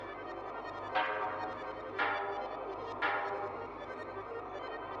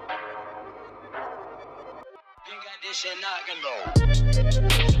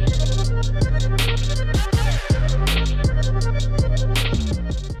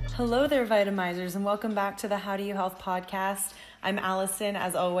Hello there, Vitamizers, and welcome back to the How Do You Health podcast. I'm Allison,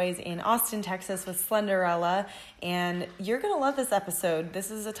 as always, in Austin, Texas with Slenderella, and you're going to love this episode.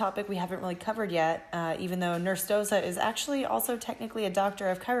 This is a topic we haven't really covered yet, even though Nurse Doza is actually also technically a doctor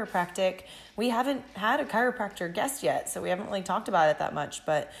of chiropractic. We haven't had a chiropractor guest yet, so we haven't really talked about it that much,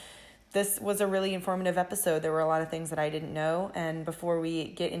 but this was a really informative episode. There were a lot of things that I didn't know. And before we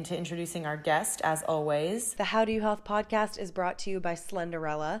get into introducing our guest, as always, the How Do You Health podcast is brought to you by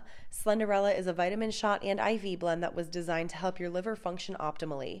Slenderella. Slenderella is a vitamin shot and IV blend that was designed to help your liver function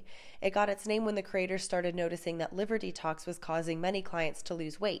optimally. It got its name when the creators started noticing that liver detox was causing many clients to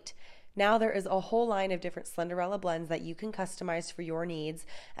lose weight. Now there is a whole line of different Slenderella blends that you can customize for your needs,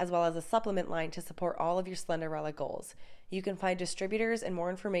 as well as a supplement line to support all of your Slenderella goals. You can find distributors and more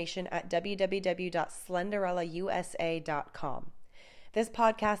information at www.slenderellausa.com. This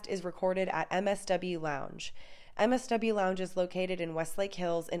podcast is recorded at MSW Lounge. MSW Lounge is located in Westlake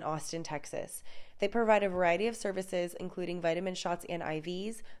Hills in Austin, Texas. They provide a variety of services, including vitamin shots and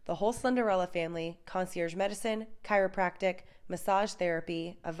IVs, the whole Slenderella family, concierge medicine, chiropractic, massage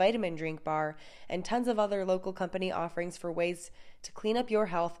therapy, a vitamin drink bar, and tons of other local company offerings for ways to clean up your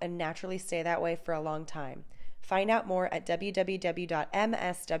health and naturally stay that way for a long time. Find out more at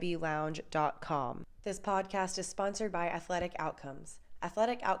www.mswlounge.com. This podcast is sponsored by Athletic Outcomes.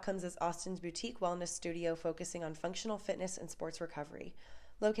 Athletic Outcomes is Austin's boutique wellness studio focusing on functional fitness and sports recovery.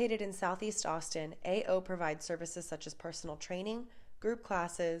 Located in Southeast Austin, AO provides services such as personal training, group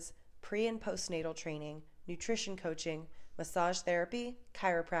classes, pre- and postnatal training, nutrition coaching, massage therapy,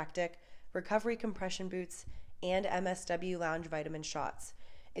 chiropractic, recovery compression boots, and MSW Lounge vitamin shots.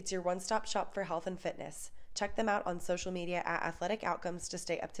 It's your one-stop shop for health and fitness. Check them out on social media at Athletic Outcomes to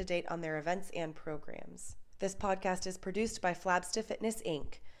stay up to date on their events and programs. This podcast is produced by Flabs to Fitness,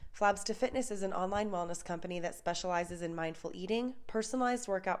 Inc. Flabs to Fitness is an online wellness company that specializes in mindful eating, personalized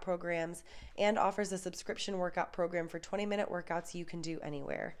workout programs, and offers a subscription workout program for 20-minute workouts you can do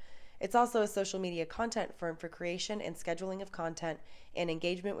anywhere. It's also a social media content firm for creation and scheduling of content and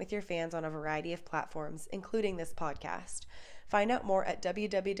engagement with your fans on a variety of platforms, including this podcast. Find out more at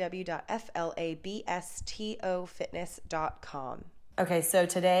www.flabstofitness.com. Okay, so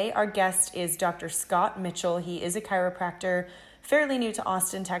today our guest is Dr. Scott Mitchell. He is a chiropractor, fairly new to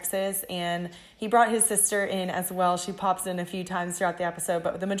Austin, Texas, and he brought his sister in as well. She pops in a few times throughout the episode,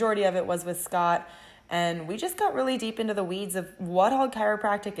 but the majority of it was with Scott. And we just got really deep into the weeds of what all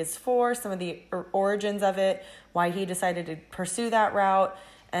chiropractic is for, some of the origins of it, why he decided to pursue that route.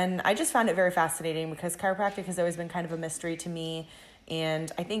 And I just found it very fascinating because chiropractic has always been kind of a mystery to me.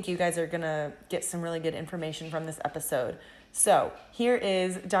 And I think you guys are going to get some really good information from this episode. So here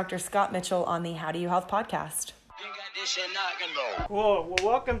is Dr. Scott Mitchell on the How Do You Health podcast. Cool. Well,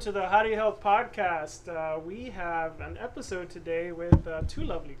 welcome to the How Do You Health podcast. We have an episode today with two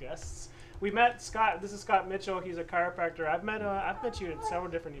lovely guests. We met Scott. This is Scott Mitchell. He's a chiropractor. I've met you at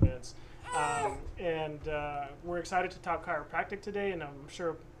several different events. And we're excited to talk chiropractic today, and I'm sure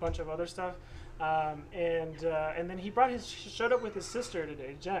a bunch of other stuff. And then he showed up with his sister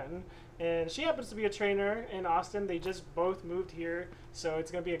today, Jen, and she happens to be a trainer in Austin. They just both moved here, so it's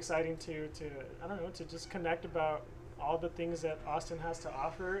going to be exciting to just connect about all the things that Austin has to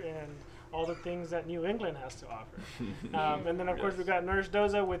offer and all the things that New England has to offer. And then, of course, we've got Nurse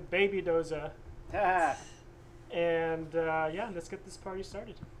Doza with Baby Doza. And, let's get this party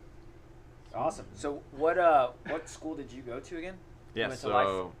started. Awesome. So what school did you go to again? Yeah,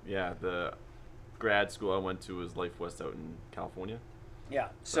 the grad school I went to was Life West out in California. Yeah.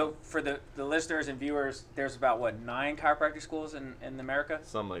 So for the listeners and viewers, there's about 9 chiropractic schools in America?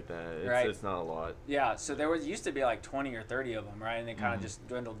 Something like that. Right. It's not a lot. Yeah. So there used to be like 20 or 30 of them, right? And they kind of just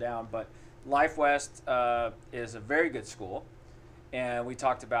dwindled down. But Life West is a very good school, and we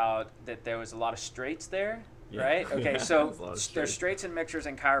talked about that there was a lot of straights there. Yeah. Right? Okay, so there's straights and mixers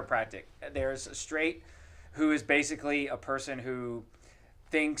in chiropractic. There's a straight who is basically a person who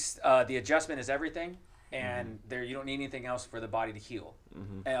thinks the adjustment is everything, and you don't need anything else for the body to heal.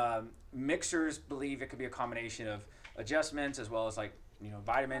 Mixers believe it could be a combination of adjustments as well as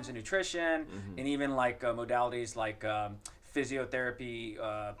vitamins and nutrition, and even modalities like physiotherapy,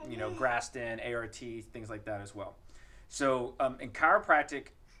 Graston, ART, things like that as well. So in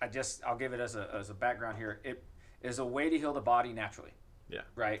chiropractic, I'll give it as a background here. It is a way to heal the body naturally. Yeah.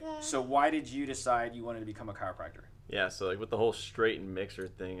 Right. So why did you decide you wanted to become a chiropractor? Yeah. So with the whole straight and mixer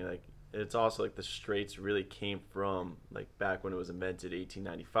thing, it's also the straights really came from back when it was invented,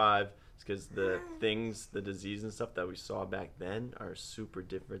 1895. It's because the disease and stuff that we saw back then are super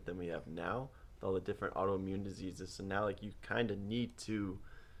different than we have now. all the different autoimmune diseases. So now like you kind of need to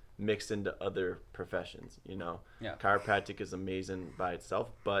mix into other professions, you know. Yeah. Chiropractic is amazing by itself,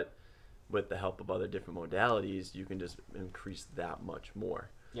 but with the help of other different modalities, you can just increase that much more.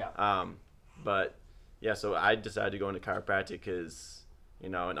 Yeah. But yeah, so I decided to go into chiropractic because, you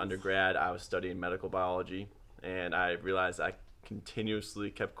know, in undergrad I was studying medical biology, and I realized I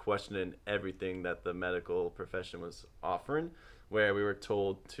continuously kept questioning everything that the medical profession was offering, where we were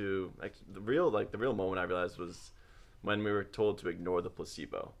told to, like the real moment I realized was when we were told to ignore the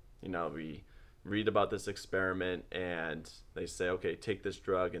placebo. You know, we read about this experiment and they say, okay, take this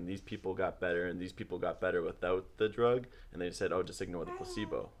drug, and these people got better and these people got better without the drug, and they said, oh, just ignore the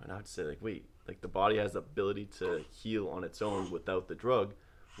placebo. And I would say, like, wait, like the body has the ability to heal on its own without the drug.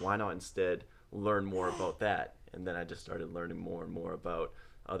 Why not instead learn more about that? And then I just started learning more and more about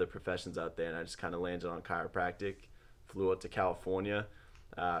other professions out there, and I just kind of landed on chiropractic, flew out to California,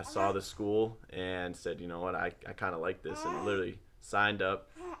 saw the school and said, you know what, I kind of like this, and literally signed up,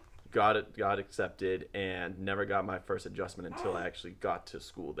 got accepted, and never got my first adjustment until I actually got to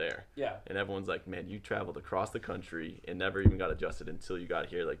school there. Yeah. And everyone's like, man, you traveled across the country and never even got adjusted until you got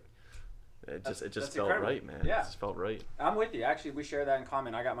here. Like, it just felt incredible. right, man. Yeah. It just felt right. I'm with you. Actually, we share that in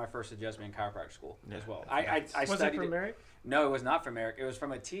common. I got my first adjustment in chiropractic school as well. I Was studied it from Merrick? No, it was not from Merrick. It was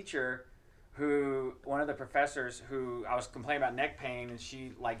from a teacher who, one of the professors who I was complaining about neck pain, and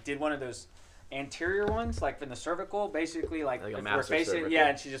she like did one of those anterior ones, like in the cervical, basically like a if we're master facing, cervical. yeah,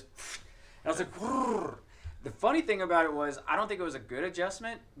 and she just, and I was like, "Grrr." The funny thing about it was I don't think it was a good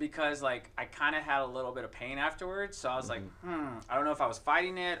adjustment because like I kind of had a little bit of pain afterwards, so I was like, I don't know if I was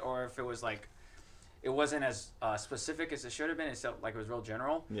fighting it or if it was like, it wasn't as specific as it should have been. It felt like it was real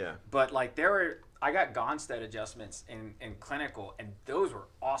general. Yeah. But like I got Gonstead adjustments in clinical, and those were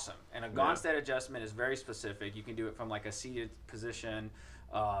awesome. And a Gonstead adjustment is very specific. You can do it from like a seated position.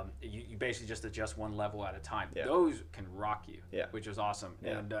 You basically just adjust one level at a time. Yeah. Those can rock you, Yeah. which was awesome.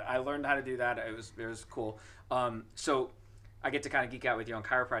 Yeah. And I learned how to do that. It was cool. So I get to kind of geek out with you on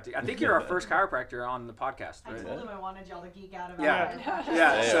chiropractic. I think you're our first chiropractor on the podcast, I right? told him I wanted y'all to geek out about Yeah. it. Yeah.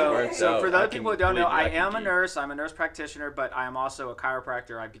 Yeah, it So works for out. the I other can people who don't know, believe I you, I can am a geek. nurse. I'm a nurse practitioner, but I am also a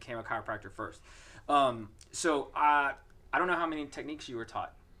chiropractor. I became a chiropractor first. So I don't know how many techniques you were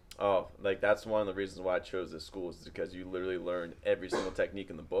taught. Oh, like that's one of the reasons why I chose this school is because you literally learn every single technique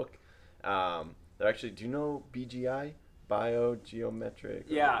in the book. They're actually, do you know BGI? Biogeometric?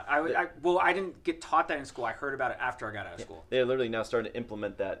 Yeah, I didn't get taught that in school. I heard about it after I got out of school. They're literally now starting to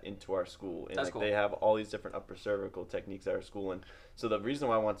implement that into our school. And That's like cool. they have all these different upper cervical techniques at our school. And so the reason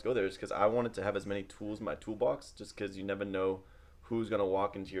why I wanted to go there is because I wanted to have as many tools in my toolbox, just because you never know who's going to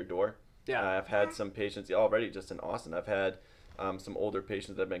walk into your door. Yeah. I've had some patients already just in Austin. I've had some older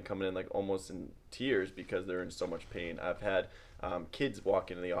patients that have been coming in like almost in tears because they're in so much pain. I've had kids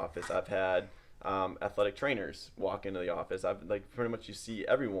walk into the office. I've had athletic trainers walk into the office. I've like pretty much you see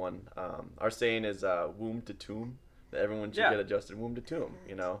everyone. Our saying is womb to tomb. That everyone should get adjusted womb to tomb.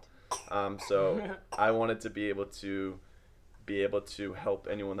 You know, so I wanted to be able to help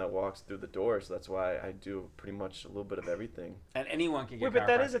anyone that walks through the door. So that's why I do pretty much a little bit of everything. And anyone can get Wait, but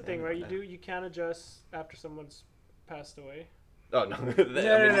that chiropractic. is a thing, right? You can adjust after someone's passed away. Oh no! No. You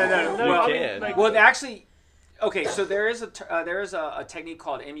No, I mean, can. like- Well, actually, okay. So there is a technique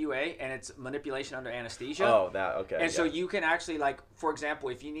called MUA, and it's manipulation under anesthesia. Oh, that okay. And so yeah. you can actually, like, for example,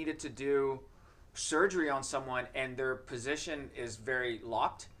 if you needed to do surgery on someone and their position is very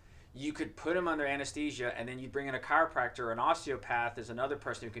locked, you could put them under anesthesia, and then you bring in a chiropractor or an osteopath is another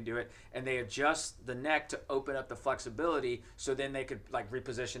person who can do it, and they adjust the neck to open up the flexibility, so then they could like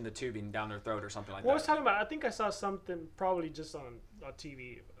reposition the tubing down their throat or something like What I was that. talking about, I think I saw something probably just on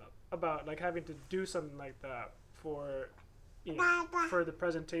TV about like having to do something like that for, for the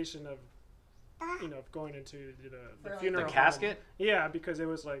presentation of, of going into the For, like, funeral The home. casket? Yeah, because it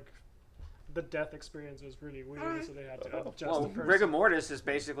was like the death experience was really weird, so they had to adjust Well, the person. rigor mortis is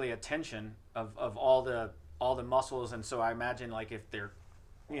basically a tension of all the muscles, and so I imagine like if they're,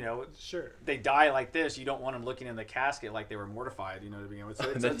 Sure. they die like this, you don't want them looking in the casket like they were mortified, to begin with. So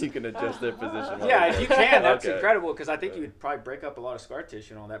And it's, then you can adjust their position. while yeah, they're if you there. can, that's Okay. incredible, because I think you would probably break up a lot of scar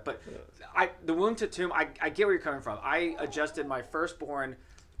tissue and all that. But the womb to tomb, I get where you're coming from. I adjusted my firstborn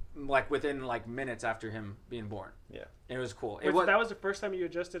like within like minutes after him being born. Yeah. And it was cool. Wait, so that was the first time you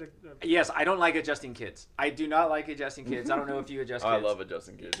adjusted a Yes, I don't like adjusting kids. I do not like adjusting kids. I don't know if you adjust kids. I love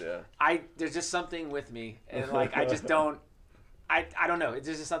adjusting kids. Yeah. There's just something with me, and like I just don't. I don't know. It's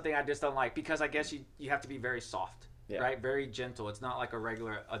just something I just don't like, because I guess you have to be very soft, Yeah. right? Very gentle. It's not like a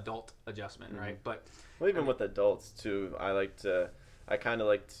regular adult adjustment, right? But Well, even with adults too, I kind of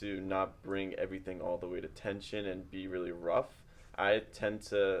like to not bring everything all the way to tension and be really rough. I tend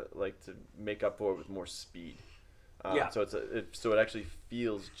to like to make up for it with more speed. Yeah. So so it actually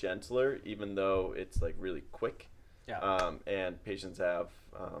feels gentler, even though it's like really quick. Yeah. And patients have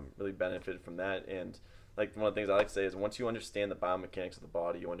really benefited from that. And like one of the things I like to say is once you understand the biomechanics of the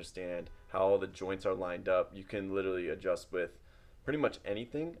body, you understand how all the joints are lined up, you can literally adjust with pretty much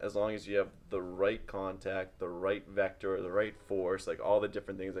anything as long as you have the right contact, the right vector, the right force, like all the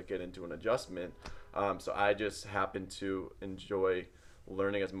different things that get into an adjustment. So I just happen to enjoy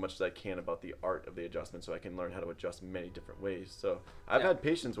learning as much as I can about the art of the adjustment so I can learn how to adjust many different ways. So I've had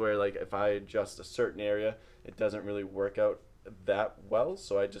patients where like if I adjust a certain area, it doesn't really work out that well,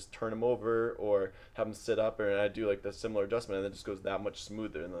 so I just turn them over or have them sit up and I do like the similar adjustment and it just goes that much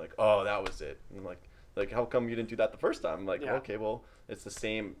smoother and they're like, oh, that was it. And I'm like how come you didn't do that the first time? I'm like, okay, well, it's the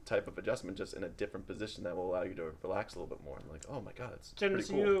same type of adjustment just in a different position that will allow you to relax a little bit more. I'm like, oh my god, it's pretty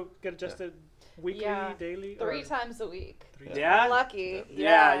cool. You get adjusted weekly, daily? 3 times a week. Yeah. Lucky.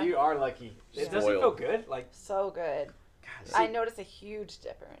 Yeah, you are lucky. Does it feel Spoiled. good? Like, So good. God, I notice a huge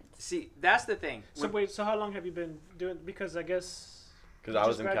difference. see, that's the thing. So how long have you been doing? Because I guess Because you I just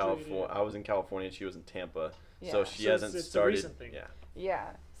was in graduated, California. I was in California and she was in Tampa, Yeah. so she So hasn't it's a started. recent thing. Yeah. Yeah.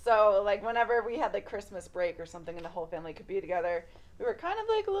 So, like, whenever we had, like, Christmas break or something and the whole family could be together, we were kind of,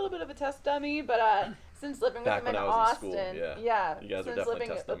 like, a little bit of a test dummy, but since living with Back him when in I was in Austin, school, yeah. You guys are since definitely living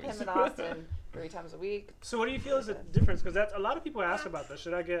test with him dummies. in Austin 3 times a week. So what do you feel is the difference? Because that's a lot of people ask about this.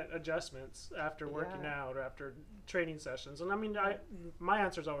 Should I get adjustments after working Yeah. out or after training sessions? And I mean, my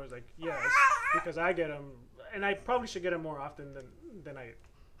answer is always like yes, because I get them, and I probably should get them more often than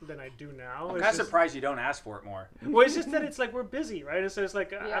I do now. I'm It's kind of just- surprised you don't ask for it more. Well, it's just that it's like we're busy, right? So it's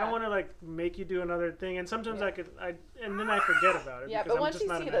like I Yeah. don't want to like make you do another thing, and sometimes Yeah. and then I forget about it. Yeah, because but I'm once just you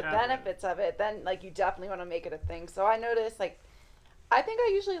not see in the habit of it. benefits of it, then, like, you definitely want to make it a thing. So I notice, like, I think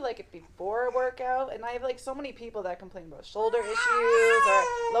I usually like it before a workout, and I have, like, so many people that complain about shoulder issues or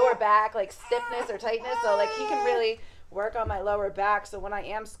lower back, like, stiffness or tightness. So, like, he can really work on my lower back. So when I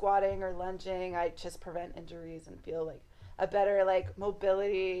am squatting or lunging, I just prevent injuries and feel, like, a better, like,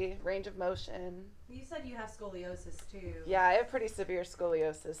 mobility, range of motion. You said you have scoliosis too. Yeah, I have pretty severe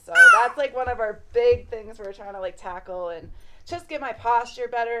scoliosis. So that's, like, one of our big things we're trying to, like, tackle and just get my posture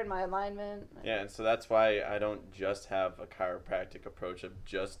better and my alignment. Yeah, and so that's why I don't just have a chiropractic approach of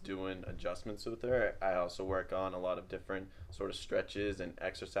just doing adjustments with her. I also work on a lot of different sort of stretches and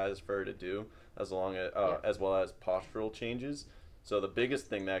exercises for her to do, as well as postural changes. So the biggest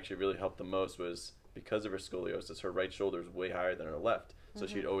thing that actually really helped the most was because of her scoliosis, her right shoulder is way higher than her left. So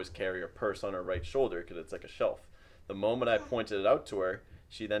she'd always carry her purse on her right shoulder because it's like a shelf. The moment I pointed it out to her,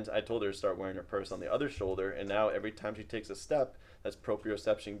 I told her to start wearing her purse on the other shoulder, and now every time she takes a step, that's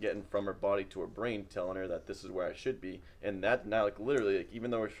proprioception getting from her body to her brain, telling her that this is where I should be. And that now, like, literally, like,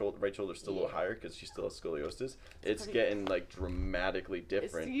 even though her right shoulder's still a little higher because she still has scoliosis, it's getting, like, dramatically It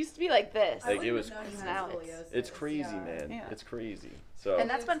different. used to be like this. Like, it was, Now it's- it's crazy, man. Yeah. It's crazy. So. And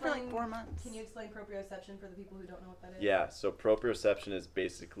that's been for like 4 months. Can you explain proprioception for the people who don't know what that is? Yeah, so proprioception is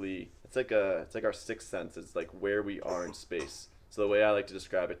basically it's like our sixth sense. It's like where we are in space. So the way I like to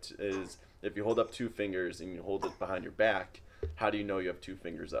describe it is if you hold up 2 fingers and you hold it behind your back, how do you know you have 2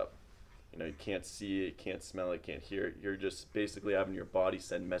 fingers up? You know, you can't see it, can't smell it, can't hear it. You're just basically having your body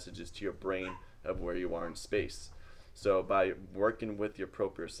send messages to your brain of where you are in space. So by working with your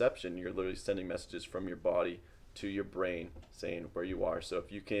proprioception, you're literally sending messages from your body to your brain saying where you are. So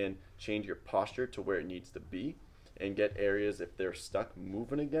if you can change your posture to where it needs to be and get areas, if they're stuck,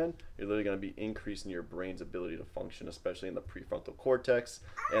 moving again, you're literally going to be increasing your brain's ability to function, especially in the prefrontal cortex,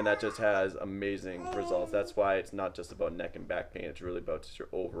 and that just has amazing results. That's why it's not just about neck and back pain, it's really about just your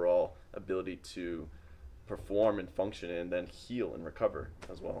overall ability to perform and function and then heal and recover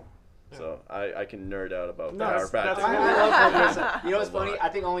as well. So I can nerd out about chiropractic. I love proprioception. You know what's A lot. funny? I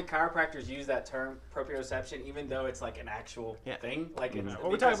think only chiropractors use that term proprioception, even though it's like an actual thing. Like, it's,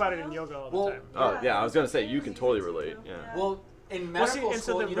 Well, we talk about it in yoga all the time. Oh yeah, I was gonna say you can totally relate. Yeah. Well, in Well, medical see, and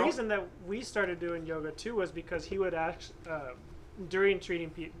so school, the reason that we started doing yoga too was because he would during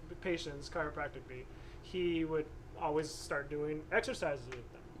treating patients chiropractically, he would always start doing exercises with them.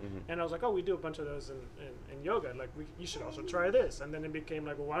 And I was like, oh, we do a bunch of those in yoga. Like, you should also try this. And then it became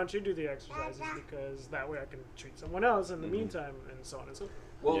like, well, why don't you do the exercises? Because that way I can treat someone else in the meantime, and so on and so forth.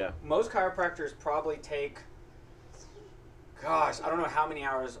 Well, most chiropractors probably take, gosh, I don't know how many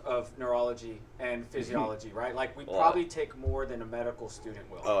hours of neurology and physiology, right? Like, we probably take more than a medical student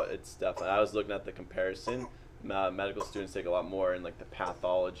will. Oh, it's definitely. I was looking at the comparison. Medical students take a lot more in like the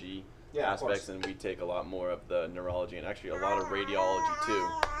pathology aspects, and we take a lot more of the neurology and actually a lot of radiology too.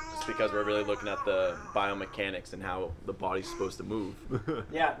 Just because we're really looking at the biomechanics and how the body's supposed to move.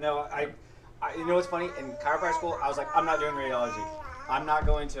 Yeah, no, you know what's funny? In chiropractic school, I was like, I'm not doing radiology. I'm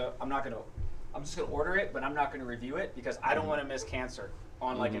just gonna order it, but I'm not gonna review it because I don't want to miss cancer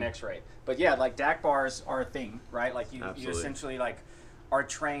on like an X-ray. But yeah, like DAC bars are a thing, right? Like you essentially like are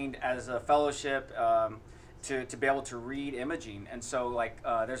trained as a fellowship to be able to read imaging, and so like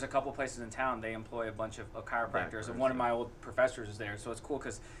there's a couple places in town they employ a bunch of chiropractors, and one of my old professors is there, so it's cool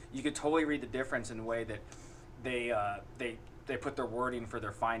because you could totally read the difference in the way that they put their wording for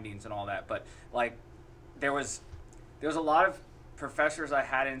their findings and all that. But like there was a lot of professors I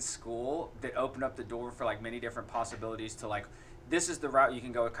had in school that opened up the door for like many different possibilities to like, this is the route you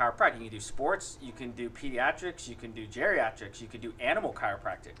can go with chiropractic. You can do sports, you can do pediatrics, you can do geriatrics, you can do animal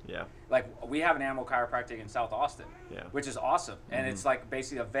chiropractic. Yeah. Like we have an animal chiropractic in South Austin, which is awesome. And it's like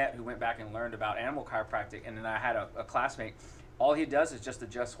basically a vet who went back and learned about animal chiropractic. And then I had a classmate, all he does is just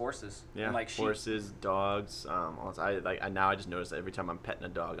adjust horses. Yeah, and like horses, dogs. Now I just notice that every time I'm petting a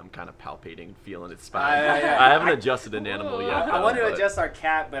dog, I'm kind of palpating, feeling its spine. I haven't adjusted an animal yet. I want to adjust our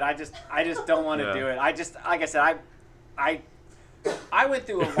cat, but I just don't want to do it. I just, like I said, I went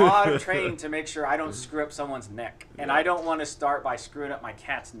through a lot of training to make sure I don't screw up someone's neck. And I don't want to start by screwing up my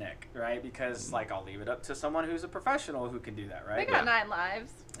cat's neck, right? Because like I'll leave it up to someone who's a professional who can do that, right? They got 9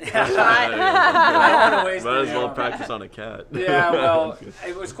 lives. I don't want to waste Might as well practice on a cat. Yeah, well,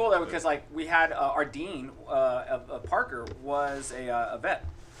 it was cool though because like we had our dean of Parker was a vet.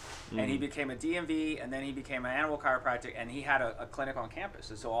 And he became a DMV, and then he became an animal chiropractic, and he had a clinic on campus.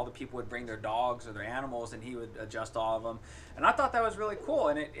 And so all the people would bring their dogs or their animals, and he would adjust all of them. And I thought that was really cool,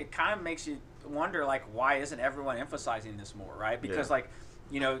 and it kind of makes you wonder, like, why isn't everyone emphasizing this more, right? Because, like,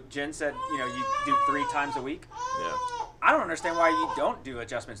 you know, Jen said, you know, you do 3 times a week. Yeah. I don't understand why you don't do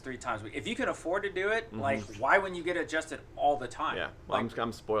adjustments 3 times a week. If you can afford to do it, like, why wouldn't you get adjusted all the time? Yeah, well, like,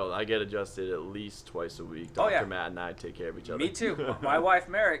 I'm spoiled. I get adjusted at least twice a week. Dr. Matt and I take care of each other. Me too. My wife,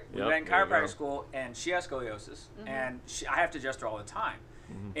 Merrick, we went in there you chiropractic go. school, and she has scoliosis, and I have to adjust her all the time.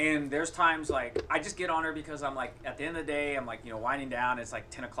 And there's times, like, I just get on her because I'm, like, at the end of the day, I'm, like, you know, winding down. It's, like,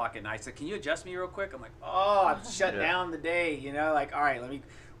 10 o'clock at night. So can you adjust me real quick? I'm like, oh, I've shut down the day, you know? Like, all right, let me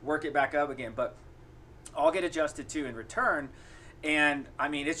work it back up again. But I'll get adjusted, too, in return. And, I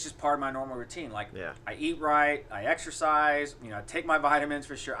mean, it's just part of my normal routine. Like, I eat right, I exercise, you know, I take my vitamins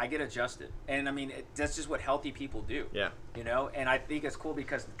for sure. I get adjusted. And, I mean, that's just what healthy people do. Yeah. You know? And I think it's cool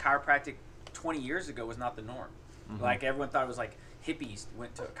because chiropractic 20 years ago was not the norm. Like, everyone thought it was, like, hippies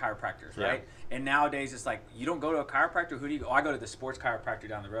went to chiropractors, right? And nowadays, it's like, you don't go to a chiropractor. Who do you go? Oh, I go to the sports chiropractor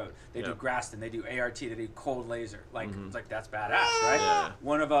down the road. They do Graston. They do ART. They do cold laser. Like, it's like, that's badass, right? Yeah.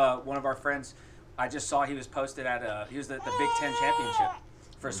 One of our friends, I just saw he was posted at he was at the Big Ten Championship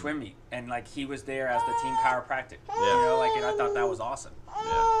for swim meet, and like he was there as the team chiropractic. You know, like, and I thought that was awesome.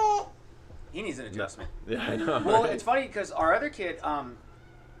 Yeah. He needs an adjustment. Yeah, I know. Well, it's funny because our other kid,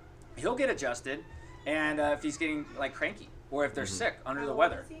 he'll get adjusted, and if he's getting like cranky or if they're sick under the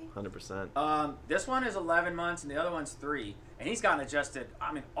weather. 100%. This one is 11 months and the other one's 3, and he's gotten adjusted,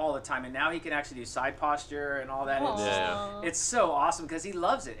 I mean, all the time, and now he can actually do side posture and all that. It's so awesome because he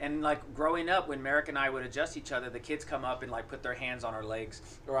loves it. And like growing up, when Merrick and I would adjust each other, the kids come up and like put their hands on our legs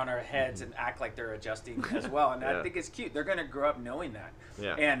or on our heads and act like they're adjusting as well. And I think it's cute. They're going to grow up knowing that.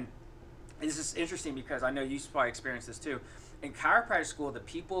 And this is interesting because I know you probably experienced this too. In chiropractic school, the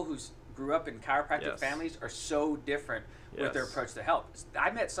people who grew up in chiropractic families are so different with their approach to health. I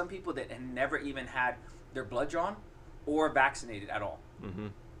met some people that had never even had their blood drawn or vaccinated at all.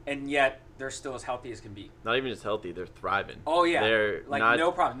 And yet they're still as healthy as can be. Not even just healthy, they're thriving. Oh yeah, they're like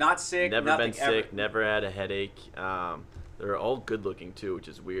no problem, not sick, never been sick, ever. never had a headache. They're all good looking too, which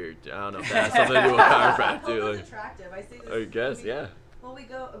is weird. I don't know if that has something to do with chiropractic. It's attractive. I say this. I guess, Well, we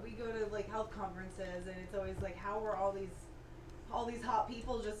go to like health conferences, and it's always like, how are all these hot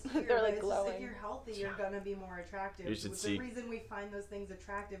people just here? They're like it's glowing. Just, if you're healthy, you're gonna be more attractive. You should the see. reason we find those things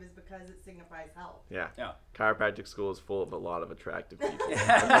attractive is because it signifies health. Yeah. Chiropractic school is full of a lot of attractive people.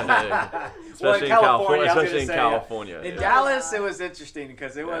 Especially in California. In Dallas, it was interesting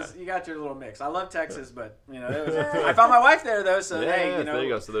because it was you got your little mix. I love Texas, but you know, I found my wife there though. So hey, you know, there you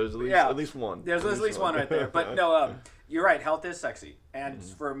go. So there's at least one. There's at least one right there. But no, you're right. Health is sexy, and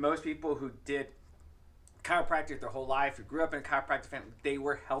for most people who did chiropractic their whole life, who grew up in a chiropractic family, they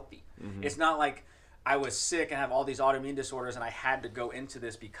were healthy. It's not like I was sick and have all these autoimmune disorders and I had to go into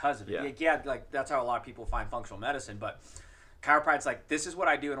this because of it. Yeah, like that's how a lot of people find functional medicine. But chiropractic's like, this is what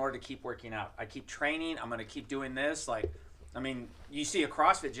I do in order to keep working out. I keep training. I'm going to keep doing this. Like, I mean, you see a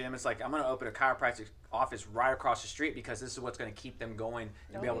CrossFit gym, it's like, I'm going to open a chiropractic office right across the street because this is what's going to keep them going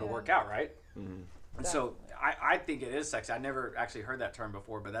and be able to work out, right? And so I think it is sexy. I never actually heard that term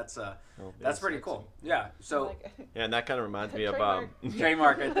before, but that's pretty sexy. cool. Yeah. So Like it. Yeah, and that kind of reminds me of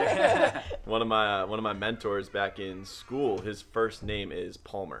trademark right there. one of my mentors back in school. His first name is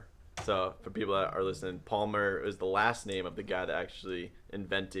Palmer. So for people that are listening, Palmer is the last name of the guy that actually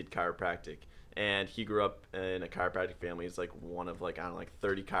invented chiropractic. And he grew up in a chiropractic family. He's like one of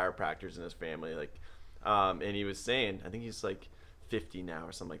 30 chiropractors in his family. And he was saying, I think he's like 50 now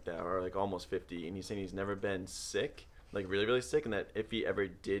or something like that, or like almost 50. And he's saying he's never been sick, like really, really sick. And that if he ever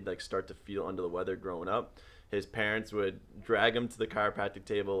did start to feel under the weather growing up, his parents would drag him to the chiropractic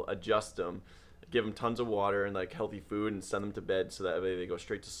table, adjust him, give them tons of water and healthy food, and send them to bed so that way they go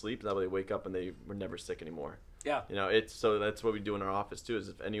straight to sleep. That way they wake up and they were never sick anymore. Yeah. So that's what we do in our office too. Is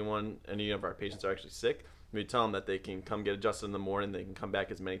if any of our patients are actually sick, we tell them that they can come get adjusted in the morning. They can come back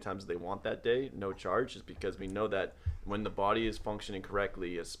as many times as they want that day, no charge, just because we know that when the body is functioning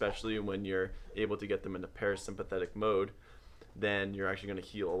correctly, especially when you're able to get them into parasympathetic mode, then you're actually going to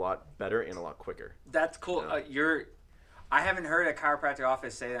heal a lot better and a lot quicker. That's cool. I haven't heard a chiropractic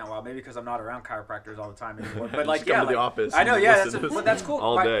office say that in a while, maybe because I'm not around chiropractors all the time anymore. But Just come to the office I know, and yeah, listen but that's cool.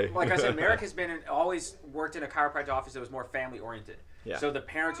 all day. Like I said, Merrick has always worked in a chiropractic office that was more family oriented. Yeah. So the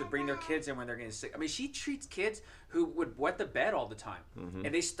parents would bring their kids in when they're getting sick. I mean, she treats kids who would wet the bed all the time,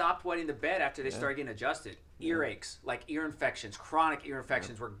 and they stopped wetting the bed after they started getting adjusted. Earaches, like ear infections, chronic ear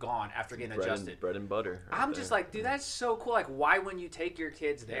infections were gone after getting adjusted. Bread and butter. Right I'm just like, dude, that's so cool. Like, why wouldn't you take your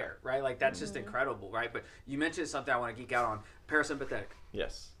kids there, right? Like, that's just incredible, right? But you mentioned something I want to geek out on: parasympathetic.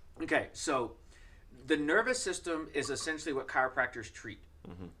 Yes. Okay, so the nervous system is essentially what chiropractors treat,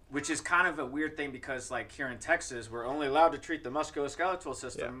 which is kind of a weird thing because, like, here in Texas, we're only allowed to treat the musculoskeletal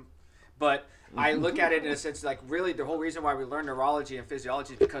system. But I look at it in a sense like really the whole reason why we learn neurology and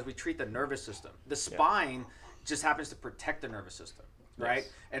physiology is because we treat the nervous system. The spine just happens to protect the nervous system, right? Yes.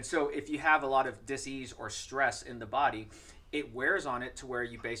 And so if you have a lot of dis-ease or stress in the body, it wears on it to where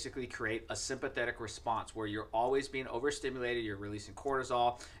you basically create a sympathetic response where you're always being overstimulated, you're releasing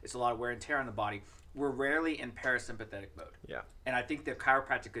cortisol, it's a lot of wear and tear on the body. We're rarely in parasympathetic mode. Yeah. And I think the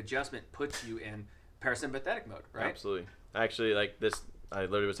chiropractic adjustment puts you in parasympathetic mode, right? Absolutely. Actually, I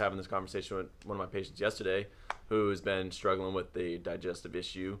literally was having this conversation with one of my patients yesterday who's been struggling with the digestive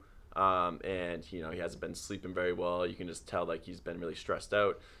issue. And he hasn't been sleeping very well. You can just tell he's been really stressed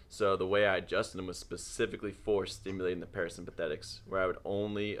out. So the way I adjusted him was specifically for stimulating the parasympathetics, where I would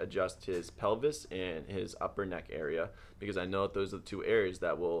only adjust his pelvis and his upper neck area, because I know that those are the two areas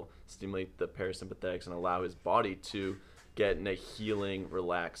that will stimulate the parasympathetics and allow his body to get in a healing,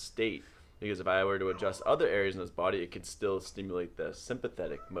 relaxed state. Because if I were to adjust other areas in his body, it could still stimulate the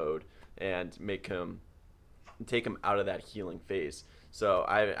sympathetic mode and take him out of that healing phase. So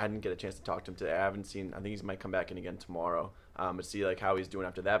I didn't get a chance to talk to him today. I think he might come back in again tomorrow to see how he's doing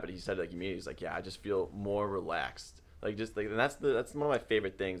after that. But he said immediately, he's like, yeah, I just feel more relaxed. And that's one of my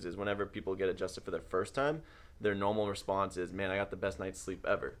favorite things is whenever people get adjusted for their first time, their normal response is, man, I got the best night's sleep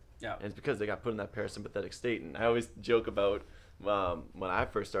ever. Yeah. And it's because they got put in that parasympathetic state. And I always joke about when I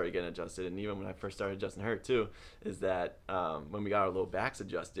first started getting adjusted, and even when I first started adjusting her too, is that when we got our low backs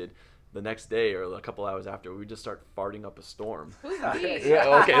adjusted, the next day or a couple hours after, we would just start farting up a storm. Who's these?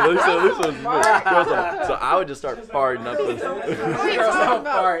 Yeah, okay, this one's so I would just start farting up this. Girls don't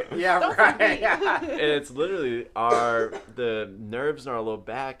fart. Yeah, right. Yeah. And it's literally the nerves in our low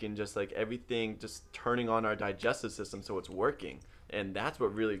back and just everything just turning on our digestive system so it's working. And that's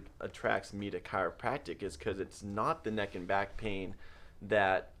what really attracts me to chiropractic, is because it's not the neck and back pain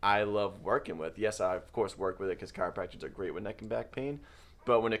that I love working with. Yes, I of course work with it because chiropractors are great with neck and back pain.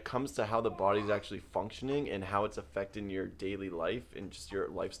 But when it comes to how the body's actually functioning and how it's affecting your daily life and just your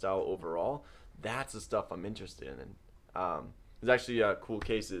lifestyle overall, that's the stuff I'm interested in. There's actually cool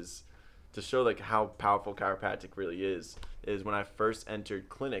cases to show how powerful chiropractic really is when I first entered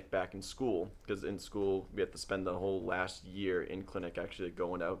clinic back in school, because in school we had to spend the whole last year in clinic actually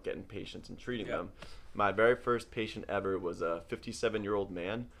going out, getting patients and treating them. My very first patient ever was a 57-year-old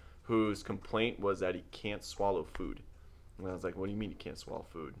man whose complaint was that he can't swallow food. And I was like, what do you mean you can't swallow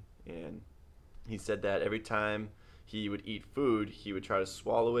food? And he said that every time he would eat food, he would try to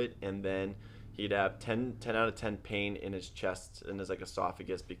swallow it, and then he'd have 10 out of 10 pain in his chest and his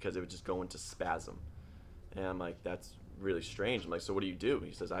esophagus because it would just go into spasm. And I'm like, that's really strange. I'm like, so what do you do?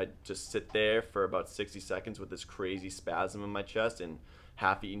 He says, I just sit there for about 60 seconds with this crazy spasm in my chest and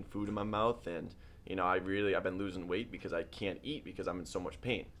half-eaten food in my mouth, and I've been losing weight because I can't eat because I'm in so much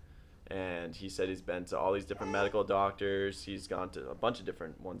pain. And he said he's been to all these different medical doctors. He's gone to a bunch of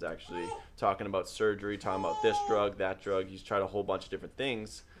different ones, actually, talking about surgery, talking about this drug, that drug. He's tried a whole bunch of different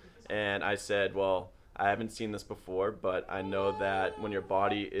things. And I said, well, I haven't seen this before, but I know that when your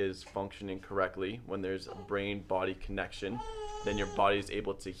body is functioning correctly, when there's a brain-body connection, then your body is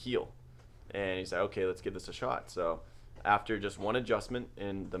able to heal. And he said, okay, let's give this a shot. So after just one adjustment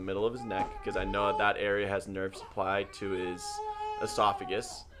in the middle of his neck, because I know that area has nerve supply to his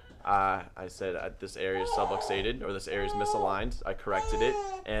esophagus, I said this area is subluxated, or this area is misaligned. I corrected it,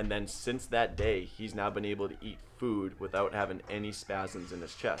 and then since that day, he's now been able to eat food without having any spasms in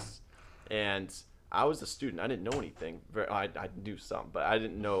his chest. And I was a student. I didn't know anything. I knew some, but I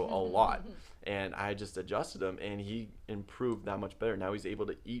didn't know a lot. And I just adjusted him, and he improved that much better. Now he's able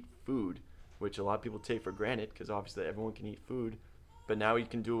to eat food, which a lot of people take for granted, because obviously everyone can eat food. But now he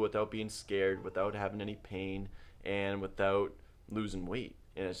can do it without being scared, without having any pain, and without losing weight.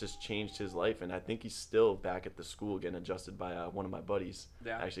 And it's just changed his life. And I think he's still back at the school getting adjusted by one of my buddies.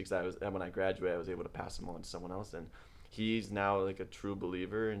 Yeah. Actually, because when I graduated, I was able to pass him on to someone else. And he's now like a true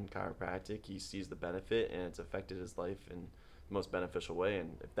believer in chiropractic. He sees the benefit, and it's affected his life in the most beneficial way.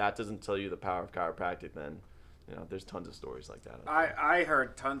 And if that doesn't tell you the power of chiropractic, then there's tons of stories like that. I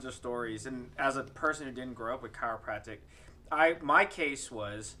heard tons of stories, and as a person who didn't grow up with chiropractic, my case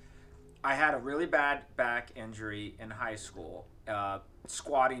was I had a really bad back injury in high school.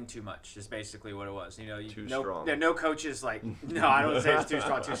 Squatting too much is basically what it was. Too strong. No coaches no, I don't say it's too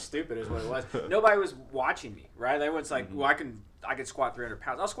strong. Too stupid is what it was. Nobody was watching me, right? Everyone's like, well, I could squat 300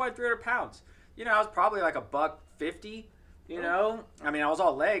 pounds. I was squatting 300 pounds. I was probably like $150. I mean, I was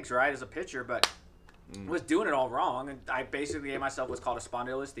all legs, right, as a pitcher, but was doing it all wrong, and I basically gave myself what's called a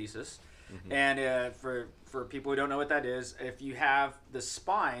spondylolisthesis. And for people who don't know what that is, if you have the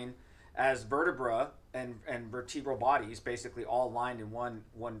spine as vertebra and vertebral bodies basically all lined in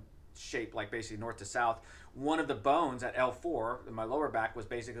one shape, like basically north to south, one of the bones at L4 in my lower back was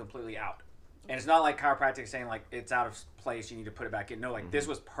basically completely out. And it's not like chiropractic saying like it's out of place, you need to put it back in. No, this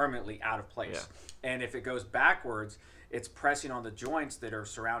was permanently out of place. Yeah. And if it goes backwards, it's pressing on the joints that are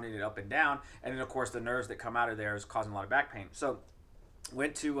surrounding it up and down. And then of course the nerves that come out of there is causing a lot of back pain. So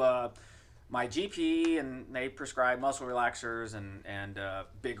went to my GP, and they prescribed muscle relaxers and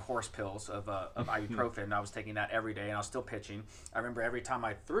big horse pills of ibuprofen. I was taking that every day, and I was still pitching. I remember every time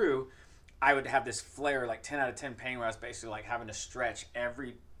I threw, I would have this flare, like 10 out of 10 pain, where I was basically like having to stretch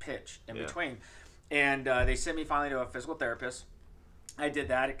every pitch in between. And they sent me finally to a physical therapist. I did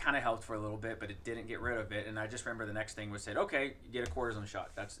that. It kind of helped for a little bit, but it didn't get rid of it. And I just remember the next thing was said, okay, you get a cortisone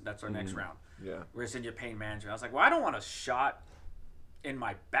shot. That's our next round. Yeah. We're going to send you a pain management. I was like, well, I don't want a shot in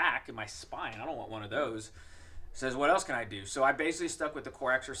my back, in my spine. I don't want one of those. Says, what else can I do? So I basically stuck with the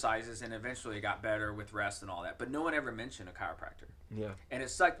core exercises, and eventually it got better with rest and all that. But no one ever mentioned a chiropractor. Yeah. And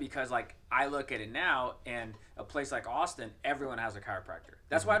it sucked because like I look at it now, and a place like Austin, everyone has a chiropractor.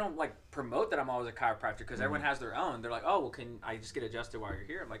 That's why I don't like promote that I'm always a chiropractor, because everyone has their own. They're like, oh, well, can I just get adjusted while you're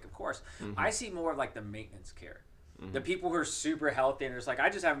here? I'm like, of course. I see more of like the maintenance care. The people who are super healthy and it's like, I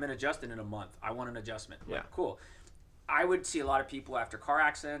just haven't been adjusted in a month. I want an adjustment. Yeah. Like, cool. I would see a lot of people after car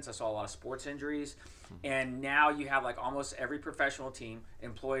accidents. I saw a lot of sports injuries. And now you have like almost every professional team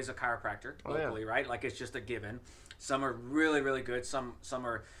employs a chiropractor locally, right? Like it's just a given. Some are really, really good. Some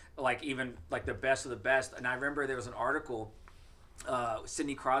are like even like the best of the best. And I remember there was an article,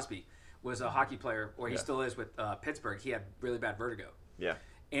 Sidney Crosby was a hockey player, or he still is with Pittsburgh. He had really bad vertigo. Yeah.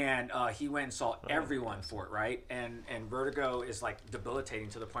 And he went and saw everyone for it, right? And vertigo is like debilitating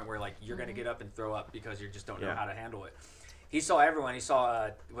to the point where like you're going to get up and throw up because you just don't know how to handle it. He saw everyone. He saw,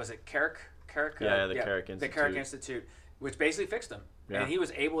 was it Carrick? The Carrick Institute. The Carrick Institute, which basically fixed him. Yeah. And he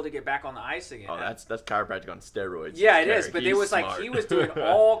was able to get back on the ice again. Oh, that's chiropractic on steroids. Yeah, it is. But it was smart. Like he was doing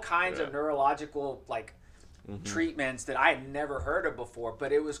all kinds of neurological like treatments that I had never heard of before.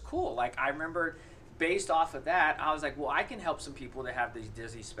 But it was cool. Like I remember, based off of that, I was like, well, I can help some people that have these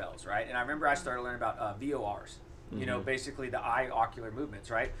dizzy spells, right? And I remember I started learning about VORs, you know, basically the eye ocular movements,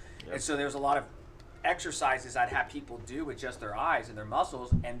 right? Yep. And so there was a lot of exercises I'd have people do with just their eyes and their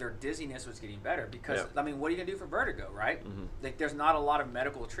muscles, and their dizziness was getting better because, I mean, what are you going to do for vertigo, right? Like there's not a lot of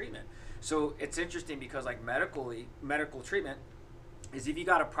medical treatment. So it's interesting because like medical treatment is if you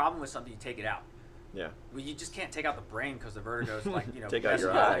got a problem with something, you take it out. Yeah. Well, you just can't take out the brain because the vertigo is like, you know, take out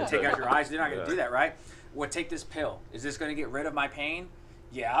your eyes. Take out your eyes. They're not going to do that, right? Well, take this pill. Is this going to get rid of my pain?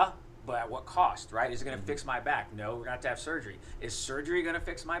 Yeah, but at what cost, right? Is it going to fix my back? No, we're going to have surgery. Is surgery going to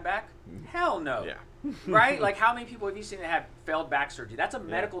fix my back? Hell no. Yeah. Right? Like how many people have you seen that have failed back surgery? That's a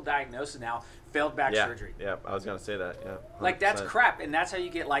medical diagnosis now, failed back surgery. Yeah, I was going to say that, 100%. Like that's crap, and that's how you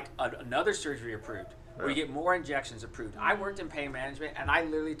get like another surgery approved. Or you get more injections approved. I worked in pain management, and I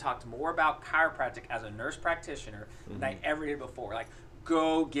literally talked more about chiropractic as a nurse practitioner than I ever did before. Like,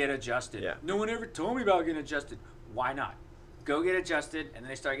 go get adjusted. Yeah. No one ever told me about getting adjusted. Why not? Go get adjusted, and then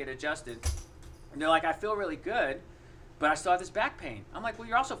they start getting adjusted. And they're like, I feel really good, but I still have this back pain. I'm like, well,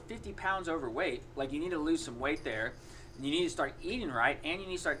 you're also 50 pounds overweight. Like, you need to lose some weight there. You need to start eating right, and you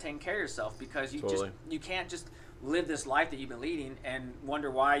need to start taking care of yourself, because you can't just live this life that you've been leading and wonder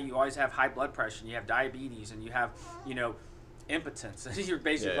why you always have high blood pressure and you have diabetes and you have, impotence. You're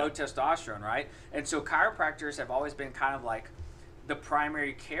basically low testosterone, right? And so chiropractors have always been kind of like the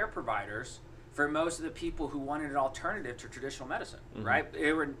primary care providers for most of the people who wanted an alternative to traditional medicine, right?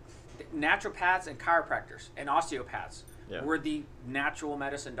 They were naturopaths and chiropractors and osteopaths were the natural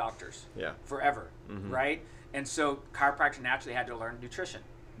medicine doctors forever, right? And so chiropractic naturally had to learn nutrition,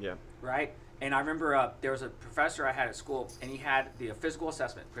 right? And I remember there was a professor I had at school, and he had the physical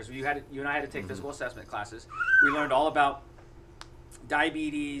assessment, because you and I had to take physical assessment classes. We learned all about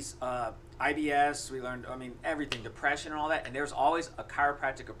diabetes, IBS. We learned, everything, depression and all that. And there was always a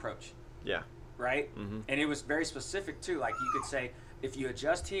chiropractic approach. Yeah. Right? And it was very specific too. Like, you could say, if you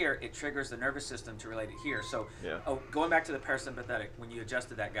adjust here, it triggers the nervous system to relate it here. So going back to the parasympathetic, when you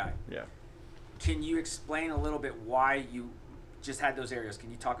adjusted that guy. Yeah. Can you explain a little bit why you just had those areas?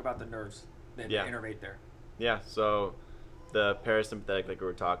 Can you talk about the nerves that innervate there? Yeah, so the parasympathetic, like we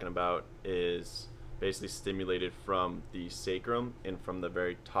were talking about, is basically stimulated from the sacrum and from the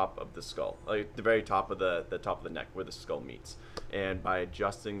very top of the skull, like the very top of the top of the neck where the skull meets. And by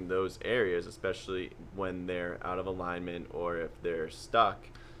adjusting those areas, especially when they're out of alignment or if they're stuck,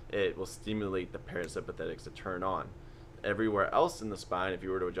 it will stimulate the parasympathetics to turn on. Everywhere else in the spine, if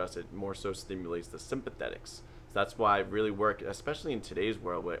you were to adjust it, more so stimulates the sympathetics. So that's why it really works, especially in today's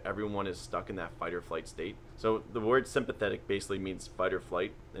world where everyone is stuck in that fight or flight state. So the word sympathetic basically means fight or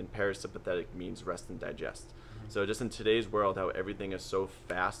flight, and parasympathetic means rest and digest. So just in today's world, how everything is so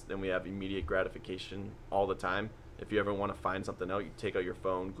fast and we have immediate gratification all the time, if you ever want to find something out, you take out your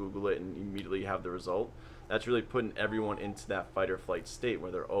phone, Google it, and immediately have the result. That's really putting everyone into that fight or flight state where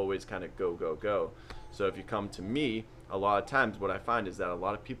they're always kind of go, go, go. So if you come to me, a lot of times what I find is that a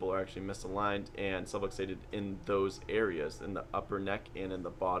lot of people are actually misaligned and subluxated in those areas, in the upper neck and in the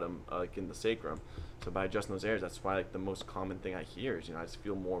bottom, like in the sacrum. So by adjusting those areas, that's why like the most common thing I hear is, I just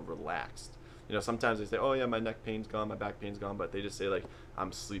feel more relaxed. Sometimes they say, oh yeah, my neck pain's gone, my back pain's gone, but they just say like,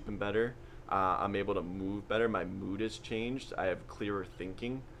 I'm sleeping better, I'm able to move better, my mood has changed, I have clearer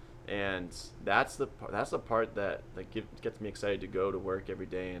thinking. And that's the part that gets me excited to go to work every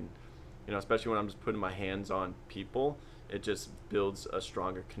day. And especially when I'm just putting my hands on people, it just builds a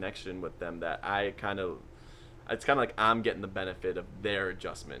stronger connection with them that it's kind of like I'm getting the benefit of their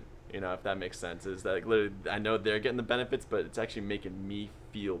adjustment, if that makes sense. Is that literally, I know they're getting the benefits, but it's actually making me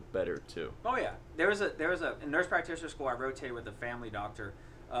feel better too. Oh yeah, there was in nurse practitioner school, I rotated with a family doctor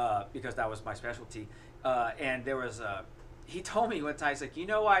because that was my specialty, and there was he told me one time, he's like,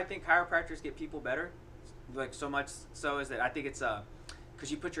 why I think chiropractors get people better, like so much so, is that I think it's because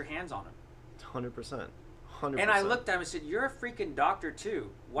you put your hands on them. 100%. And I looked at him and said, you're a freaking doctor too.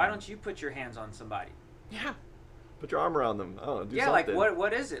 Why don't you put your hands on somebody? Yeah. Put your arm around them. Oh, do something. Like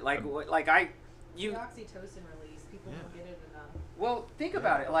what is it? Like the oxytocin release. People don't get it enough. Well, think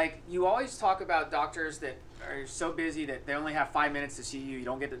about it. Like, you always talk about doctors that are so busy that they only have 5 minutes to see you. You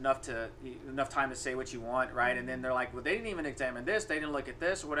don't get enough time to say what you want, right? And then they're like, well, they didn't even examine this. They didn't look at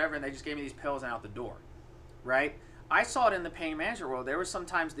this or whatever, and they just gave me these pills and out the door, right? I saw it in the pain management world. There were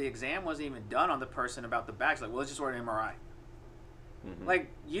sometimes the exam wasn't even done on the person about the back. It's like, well, let's just order an MRI. Like,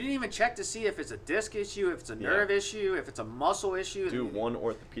 you didn't even check to see if it's a disc issue, if it's a nerve issue, if it's a muscle issue. Do one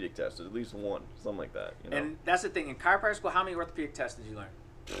orthopedic test, at least one, something like that. And that's the thing. In chiropractic school, how many orthopedic tests did you learn?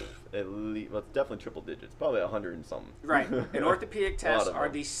 At least, well, it's definitely triple digits, probably 100 and something. Right. And orthopedic tests are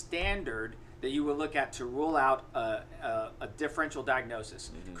the standard that you would look at to rule out a differential diagnosis.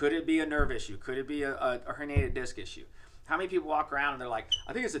 Could it be a nerve issue? Could it be a herniated disc issue? How many people walk around and they're like,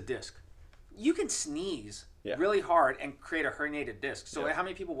 I think it's a disc. You can sneeze really hard and create a herniated disc. So how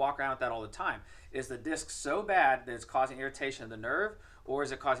many people walk around with that all the time? Is the disc so bad that it's causing irritation of the nerve, or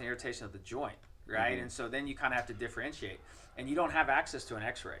is it causing irritation of the joint, right? And so then you kind of have to differentiate. And you don't have access to an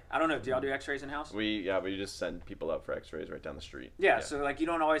x-ray. I don't know, do y'all do x-rays in-house? We just send people out for x-rays right down the street. Yeah, so like you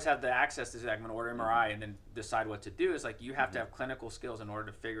don't always have the access to say, I'm going to order MRI and then decide what to do. It's like you have to have clinical skills in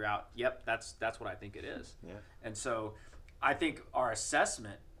order to figure out, yep, that's what I think it is. Yeah. And so I think our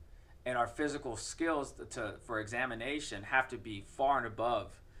assessment and our physical skills for examination have to be far and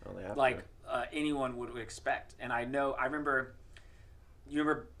above anyone would expect. And you remember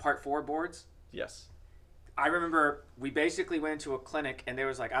Part 4 boards? Yes. I remember we basically went into a clinic and there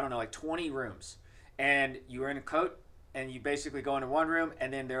was 20 rooms, and you were in a coat and you basically go into one room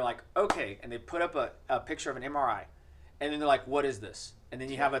and then they're like, okay, and they put up a picture of an MRI, and then they're like, what is this? And then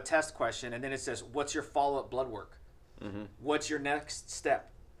you have a test question, and then it says, what's your follow-up blood work? What's your next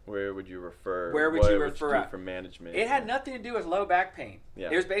step? Where would you refer? Where would what you would refer do at? for management? It had nothing to do with low back pain. Yeah.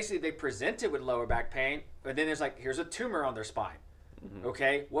 It was basically they presented with lower back pain, but then there's like, here's a tumor on their spine.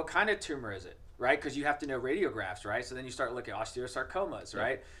 Okay, what kind of tumor is it, right? Because you have to know radiographs, right? So then you start looking at osteosarcomas,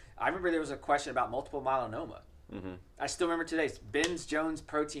 right? I remember there was a question about multiple myeloma. I still remember today's Benz-Jones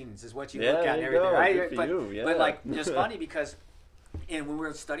proteins is what you look at and there you everything, go. right? Good for but, you. Yeah. but like, it's funny because when we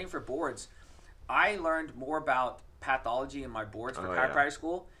were studying for boards, I learned more about pathology in my boards for chiropractic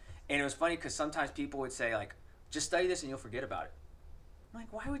school. And it was funny because sometimes people would say, like, just study this and you'll forget about it. I'm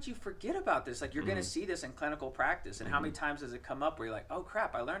like, why would you forget about this? Like, you're going to see this in clinical practice. And how many times does it come up where you're like, oh,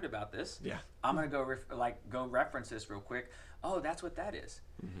 crap, I learned about this. Yeah. I'm going to go reference this real quick. Oh, that's what that is.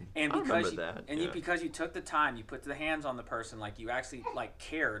 And I because remember that. because you took the time, you put the hands on the person, like you actually like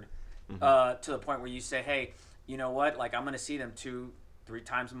cared to the point where you say, hey, you know what? Like, I'm going to see them 2-3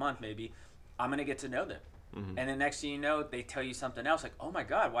 times a month maybe. I'm going to get to know them. And then next thing you know, they tell you something else like, oh my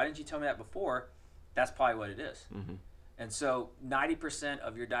God, why didn't you tell me that before? That's probably what it is. And so 90%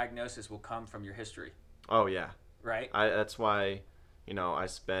 of your diagnosis will come from your history. Oh, yeah. Right? That's why, I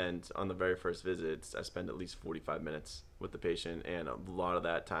spend, on the very first visits, I spend at least 45 minutes with the patient. And a lot of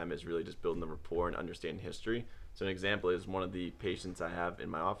that time is really just building the rapport and understanding history. So an example is one of the patients I have in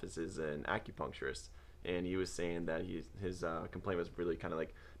my office is an acupuncturist. And he was saying that his complaint was really kind of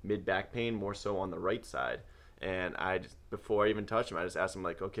like mid-back pain, more so on the right side. And before I even touched him, I just asked him,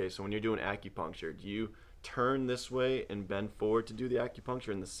 like, okay, so when you're doing acupuncture, do you turn this way and bend forward to do the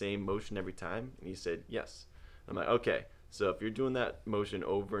acupuncture in the same motion every time? And he said, yes. I'm like, okay, so if you're doing that motion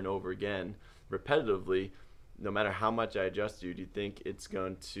over and over again, repetitively, no matter how much I adjust you, do you think it's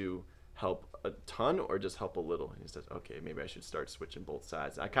going to help a ton or just help a little? And he says, okay, maybe I should start switching both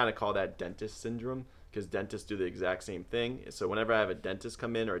sides. I kind of call that dentist syndrome, because dentists do the exact same thing. So whenever I have a dentist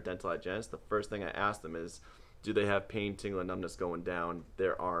come in or a dental hygienist, the first thing I ask them is, do they have pain, tingle, and numbness going down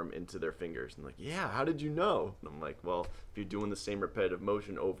their arm into their fingers? And like, yeah, how did you know? And I'm like, well, if you're doing the same repetitive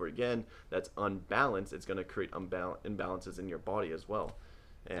motion over again, that's unbalanced. It's going to create imbalances in your body as well.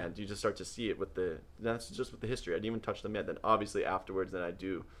 And you just start to see it that's just with the history. I didn't even touch them yet. Then obviously afterwards, then I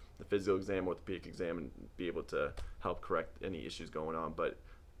do the physical exam, orthopedic exam, and be able to help correct any issues going on. But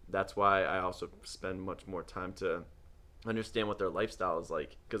that's why I also spend much more time to understand what their lifestyle is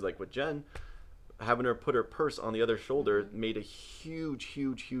like. Because like with Jen, having her put her purse on the other shoulder made a huge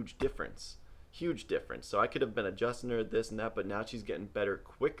difference. Huge difference. So I could have been adjusting her this and that, but now she's getting better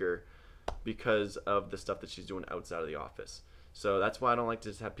quicker because of the stuff that she's doing outside of the office. So that's why I don't like to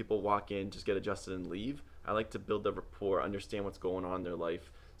just have people walk in, just get adjusted and leave. I like to build the rapport, understand what's going on in their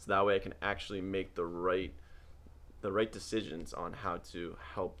life, so that way I can actually make the right decisions on how to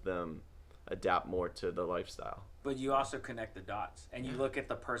help them adapt more to the lifestyle. But you also connect the dots, and you look at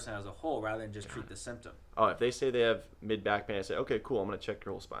the person as a whole rather than just treat the symptom. Oh, if they say they have mid-back pain, I say, okay, cool, I'm going to check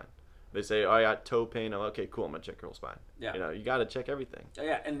your whole spine. They say, oh, I got toe pain. I'm okay, cool, I'm going to check your whole spine. Yeah. You got to check everything.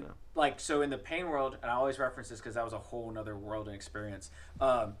 Yeah, and so in the pain world, and I always reference this because that was a whole other world and experience,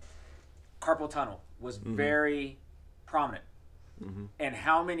 carpal tunnel was very prominent. And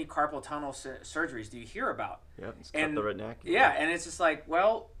how many carpal tunnel surgeries do you hear about? Yep, it's cut the retinaculum. Yeah, and it's just like,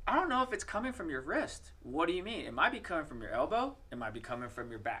 well, I don't know if it's coming from your wrist. What do you mean? It might be coming from your elbow. It might be coming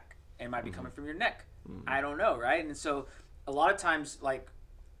from your back. It might be coming from your neck. I don't know, right? And so a lot of times, like,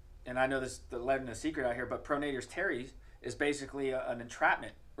 and I know this the letting a secret out here, but pronator teres is basically an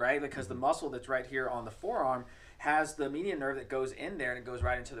entrapment, right? Because the muscle that's right here on the forearm has the median nerve that goes in there and it goes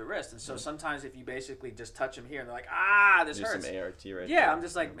right into the wrist. And so sometimes if you basically just touch them here and they're like, this hurts. Some ART right Yeah, there. I'm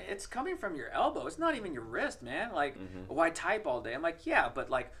just like, it's coming from your elbow. It's not even your wrist, man. Like, why type all day? I'm like, yeah, but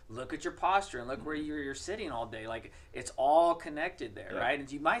like, look at your posture and look where you're sitting all day. Like, it's all connected there, right?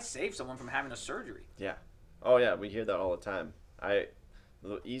 And you might save someone from having a surgery. Yeah. Oh, yeah, we hear that all the time.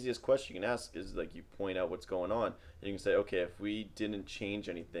 The easiest question you can ask is, like, you point out what's going on, and you can say, okay, if we didn't change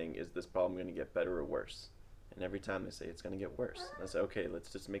anything, is this problem going to get better or worse? And every time they say it's going to get worse. I say, okay,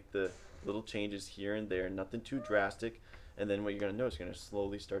 let's just make the little changes here and there, nothing too drastic, and then what you're going to notice, you're going to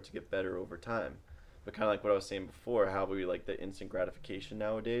slowly start to get better over time. But kind of like what I was saying before, how we like the instant gratification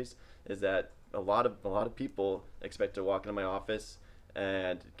nowadays is that a lot of people expect to walk into my office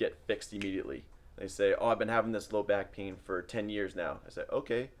and get fixed immediately. They say, oh, I've been having this low back pain for 10 years now. I say,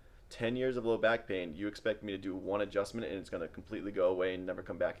 okay, 10 years of low back pain, you expect me to do one adjustment and it's going to completely go away and never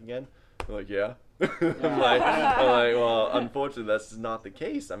come back again? I'm like, yeah. I'm like, well, unfortunately, that's not the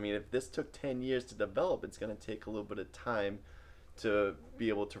case. I mean, if this took 10 years to develop, it's going to take a little bit of time to be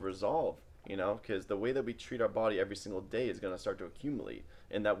able to resolve, because the way that we treat our body every single day is going to start to accumulate,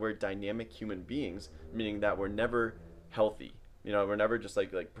 and that we're dynamic human beings, meaning that we're never healthy. We're never just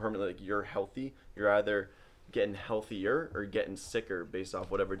like permanently, like, you're healthy. You're either getting healthier or getting sicker based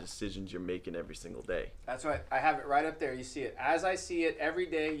off whatever decisions you're making every single day. That's right. I have it right up there. You see it. As I see it, every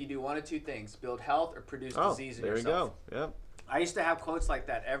day you do one of two things: build health or produce disease in there yourself. you go. Yep. I used to have quotes like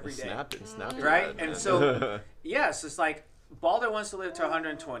that every day. Snap it, Right? man. And so, yes, it's like Balder wants to live to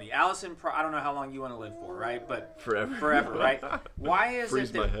 120. Allison, I don't know how long you want to live for, right? But forever, right? Why is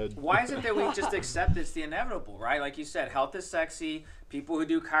Freeze it my that, head. why is it that we just accept it's the inevitable, right? Like you said, health is sexy. People who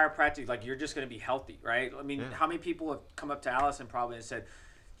do chiropractic, like, you're just going to be healthy, right? I mean, how many people have come up to Allison probably and said,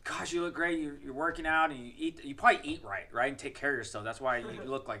 gosh, you look great. You're working out and you probably eat right? And take care of yourself. That's why you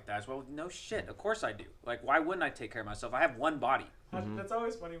look like that. Well, no shit. Of course I do. Like, why wouldn't I take care of myself? I have one body. That's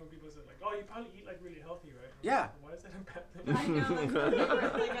always funny when people say, like, oh, you probably eat, like, really healthy, right? Yeah. Why is that a bad thing? I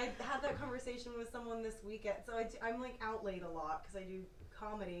know, like I had that conversation with someone this weekend. So I'm like out late a lot because I do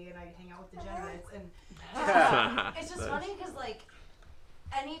comedy and I hang out with degenerates, and it's just funny because like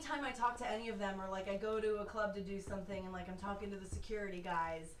anytime I talk to any of them, or like I go to a club to do something and like I'm talking to the security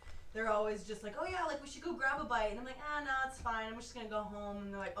guys, they're always just like, oh yeah, like we should go grab a bite, and I'm like, no, it's fine, I'm just gonna go home.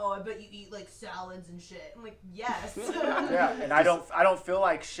 And they're like, oh, I bet you eat like salads and shit. I'm like, yes. Yeah, and I don't feel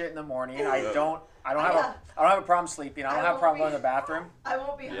like shit in the morning. I don't have a problem sleeping. I don't have a problem going to the bathroom. I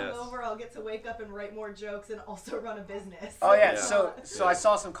won't be hungover. I'll get to wake up and write more jokes and also run a business. Oh yeah. So I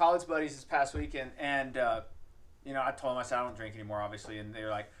saw some college buddies this past weekend, and I told them, I said I don't drink anymore, obviously, and they were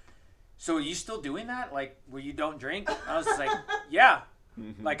like, so are you still doing that? Like, where you don't drink? I was just like, yeah,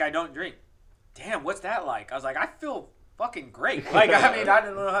 like I don't drink. Damn, what's that like? I was like, I feel fucking great. Like, I mean, I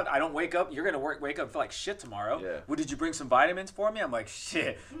don't know I don't wake up. You're gonna wake up and feel like shit tomorrow. Yeah. Well, did you bring some vitamins for me? I'm like,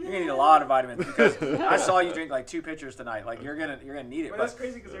 shit, you're gonna need a lot of vitamins because I saw you drink like 2 pitchers tonight. Like, you're gonna need it. But that's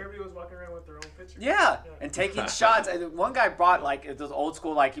crazy because everybody was walking around with their own pitcher. Yeah, and taking shots. And one guy brought like those old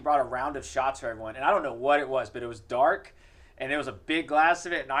school, like he brought a round of shots for everyone, and I don't know what it was, but it was dark. And there was a big glass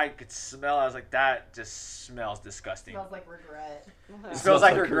of it, and I could smell it. I was like, that just smells disgusting. It smells like regret. It smells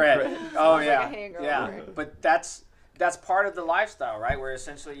like regret. Oh, yeah. like a hangover. Yeah. But that's part of the lifestyle, right? Where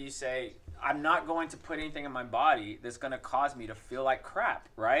essentially you say, I'm not going to put anything in my body that's going to cause me to feel like crap,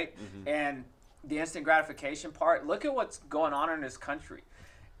 right? And the instant gratification part, look at what's going on in this country.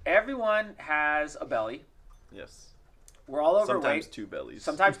 Everyone has a belly. Yes. We're all overweight. Sometimes 2 bellies.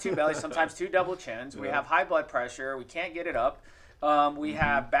 Sometimes 2 bellies, sometimes 2 double chins. We have high blood pressure. We can't get it up. We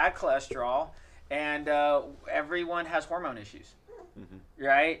have bad cholesterol. And everyone has hormone issues,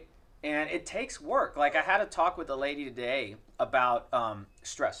 right? And it takes work. Like, I had a talk with a lady today about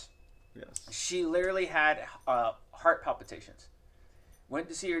stress. Yes. She literally had heart palpitations. Went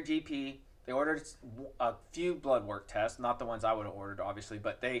to see her GP. They ordered a few blood work tests, not the ones I would have ordered, obviously,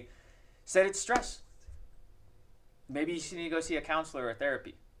 but they said it's stress. Maybe you need to go see a counselor or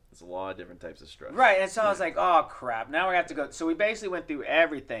therapy. There's a lot of different types of stress. Right, and so I was like, oh, crap. Now we have to go. So we basically went through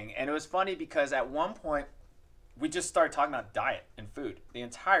everything. And it was funny because at one point, we just started talking about diet and food the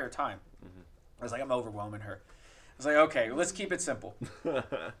entire time. I was like, I'm overwhelming her. I was like, okay, let's keep it simple.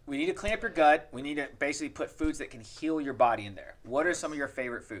 We need to clean up your gut. We need to basically put foods that can heal your body in there. What are some of your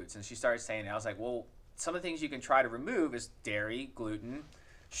favorite foods? And she started saying it. I was like, well, some of the things you can try to remove is dairy, gluten,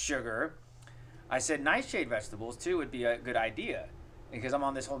 sugar. I said nightshade vegetables, too, would be a good idea because I'm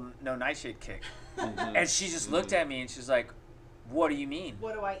on this whole no nightshade kick. And she just looked at me and she's like, what do you mean?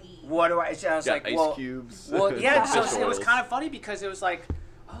 What do I eat? What do I? I was like, ice well, cubes. Well, yeah. So Fish it was oils. kind of funny because it was like,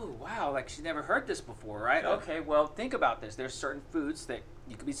 oh wow, like she never heard this before, right? Yeah. Okay, well think about this. There's certain foods that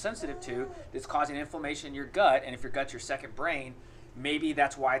you could be sensitive to that's causing inflammation in your gut, and if your gut's your second brain, maybe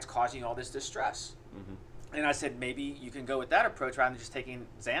that's why it's causing all this distress. And I said maybe you can go with that approach rather than just taking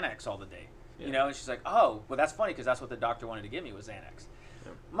Xanax all the day. Yeah. You know, and she's like, oh, well that's funny because that's what the doctor wanted to give me was Xanax.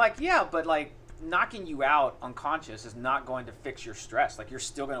 I'm like, yeah, but like knocking you out unconscious is not going to fix your stress. Like you're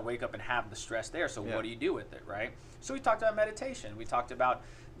still going to wake up and have the stress there. So what do you do with it, right? So we talked about meditation. We talked about,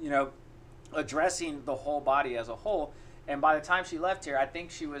 addressing the whole body as a whole. And by the time she left here, I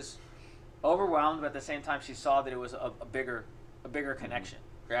think she was overwhelmed, but at the same time she saw that it was a bigger connection,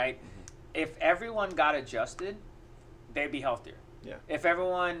 right? If everyone got adjusted, they'd be healthier. Yeah. If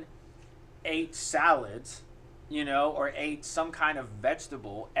everyone ate salads, or ate some kind of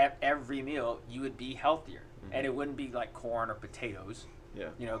vegetable at every meal, you would be healthier. And it wouldn't be like corn or potatoes,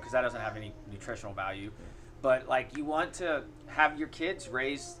 because that doesn't have any nutritional value. But like you want to have your kids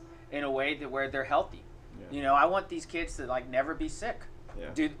raised in a way that where they're healthy. Yeah. I want these kids to like never be sick.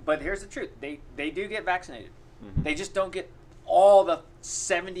 Yeah. But here's the truth. They do get vaccinated. They just don't get all the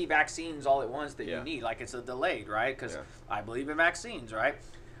 70 vaccines all at once that you need. Like it's a delayed, right? Because I believe in vaccines, right?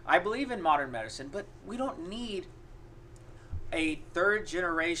 I believe in modern medicine, but we don't need a 3rd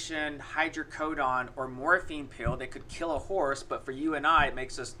generation hydrocodone or morphine pill that could kill a horse, but for you and I, it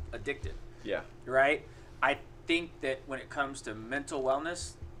makes us addicted. Yeah. Right? I think that when it comes to mental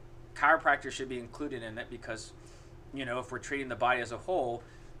wellness, chiropractor should be included in it because, if we're treating the body as a whole,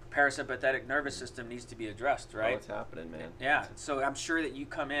 parasympathetic nervous system needs to be addressed, right? What's happening, man? Yeah. So I'm sure that you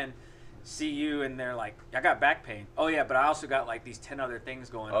come in, see you, and they're like, I got back pain. Oh, yeah, but I also got like these 10 other things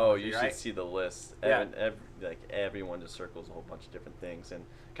going on. Oh, with you right? should see the list. Yeah. Everyone just circles a whole bunch of different things. And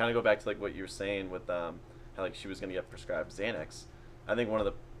kind of go back to like what you were saying with how like she was going to get prescribed Xanax. I think one of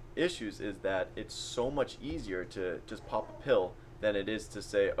the issues is that it's so much easier to just pop a pill than it is to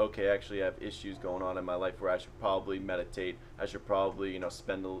say, okay, actually I have issues going on in my life where I should probably meditate. I should probably,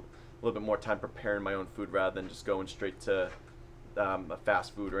 spend a little bit more time preparing my own food rather than just going straight to a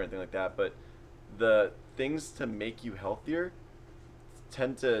fast food or anything like that. But the things to make you healthier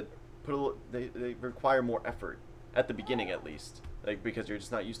tend to they require more effort at the beginning, at least, like because you're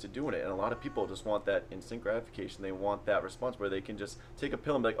just not used to doing it. And a lot of people just want that instant gratification. They want that response where they can just take a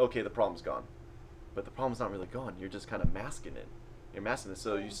pill and be like, okay, the problem's gone. But the problem's not really gone. You're just kind of masking it. You're masking it,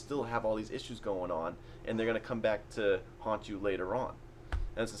 so you still have all these issues going on, and they're going to come back to haunt you later on.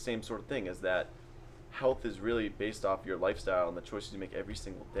 And it's the same sort of thing, is that health is really based off your lifestyle and the choices you make every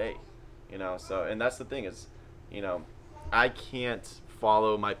single day. So, and that's the thing is, I can't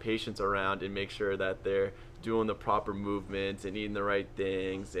follow my patients around and make sure that they're doing the proper movements and eating the right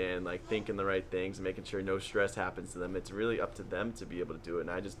things and like thinking the right things and making sure no stress happens to them. It's really up to them to be able to do it,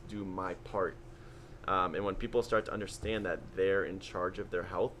 and I just do my part. And when people start to understand that they're in charge of their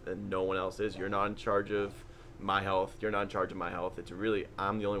health and no one else is, you're not in charge of my health, you're not in charge of my health. It's really,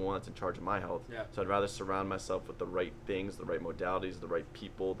 I'm the only one that's in charge of my health. Yeah. So I'd rather surround myself with the right things, the right modalities, the right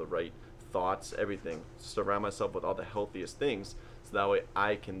people, the right thoughts, everything. Surround myself with all the healthiest things, so that way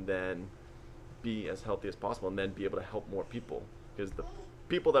I can then be as healthy as possible and then be able to help more people. Because the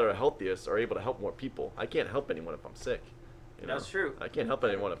people that are healthiest are able to help more people. I can't help anyone if I'm sick. That's true. I can't help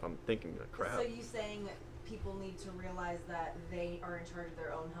anyone if I'm thinking crap. So you saying that people need to realize that they are in charge of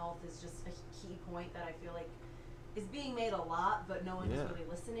their own health is just a key point that I feel like is being made a lot, but no one is really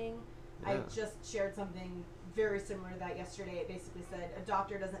listening. I just shared something very similar to that yesterday. It basically said a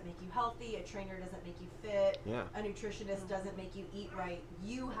doctor doesn't make you healthy, a trainer doesn't make you fit, a nutritionist doesn't make you eat right.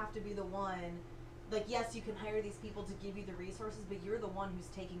 You have to be the one. Like, yes, you can hire these people to give you the resources, but you're the one who's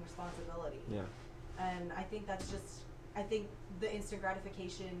taking responsibility. Yeah. And I think that's just, I think the instant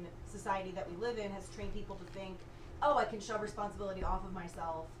gratification society that we live in has trained people to think, oh, I can shove responsibility off of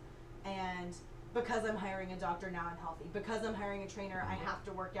myself, and because I'm hiring a doctor, now I'm healthy. Because I'm hiring a trainer, I have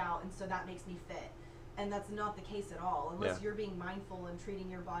to work out, and so that makes me fit. And that's not the case at all, unless you're being mindful and treating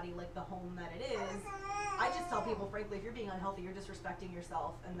your body like the home that it is. I just tell people, frankly, if you're being unhealthy, you're disrespecting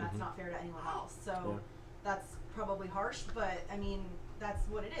yourself, and that's not fair to anyone else. So that's probably harsh, but I mean, that's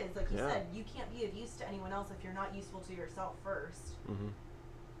what it is. Like you said, you can't be of use to anyone else if you're not useful to yourself first.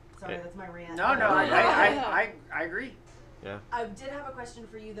 Sorry, that's my rant. No, I agree. Yeah. I did have a question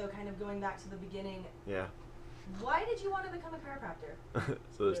for you, though, kind of going back to the beginning. Yeah. Why did you want to become a chiropractor?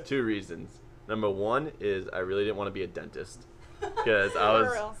 So there's two reasons. Number one is I really didn't want to be a dentist. Because I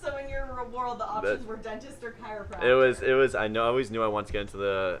was. So in your world, the options were dentist or chiropractor. It was. I always knew I wanted to get into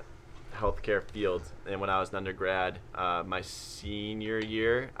the healthcare field. And when I was an undergrad, my senior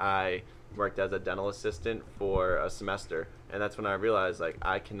year, I worked as a dental assistant for a semester, and that's when I realized like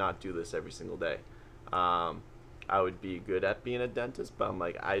I cannot do this every single day. I would be good at being a dentist, but I'm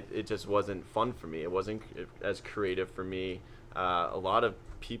like it just wasn't fun for me. It wasn't as creative for me. A lot of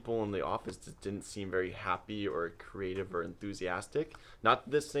people in the office just didn't seem very happy or creative or enthusiastic. Not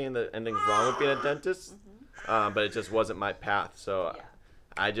this saying that anything's wrong with being a dentist, but it just wasn't my path. So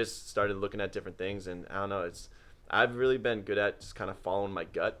I just started looking at different things, and I don't know. I've really been good at just kind of following my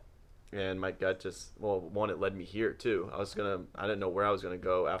gut, and my gut just it led me here too. I didn't know where I was gonna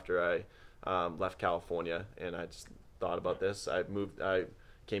go after I left California, and I just thought about this. I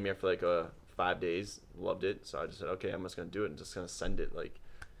came here for like 5 days, loved it, so I just said, okay, I'm just gonna do it and just gonna send it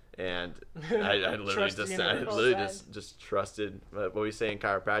and I literally just trusted what we say in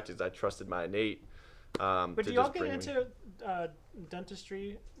chiropractic. I trusted my innate. But do y'all get into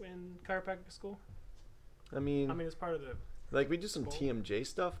dentistry in chiropractic school? I mean, it's part of the we do some TMJ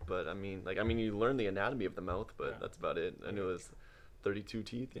stuff, but I mean, you learn the anatomy of the mouth, but that's about it. I knew it was 32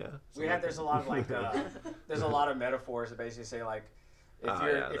 teeth. There's a lot of there's a lot of metaphors that basically say like,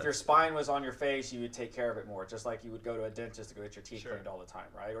 if your spine was on your face, you would take care of it more, just like you would go to a dentist to go get your teeth cleaned all the time,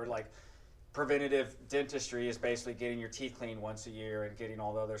 right? Or like preventative dentistry is basically getting your teeth cleaned once a year and getting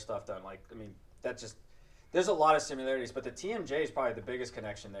all the other stuff done. There's a lot of similarities, but the TMJ is probably the biggest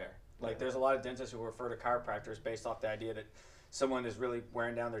connection there. There's a lot of dentists who refer to chiropractors based off the idea that someone is really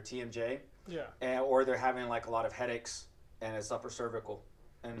wearing down their TMJ, or they're having like a lot of headaches and it's upper cervical.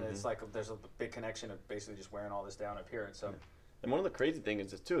 and it's like there's a big connection of basically just wearing all this down up here, and so. And one of the crazy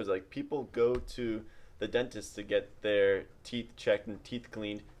things is too is like people go to the dentist to get their teeth checked and teeth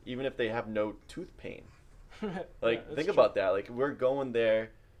cleaned, even if they have no tooth pain. Like think about that. Like we're going there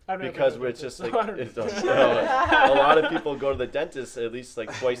because we're just like a lot of people go to the dentist at least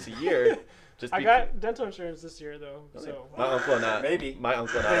like twice a year. I got dental insurance this year though, so my uncle not maybe my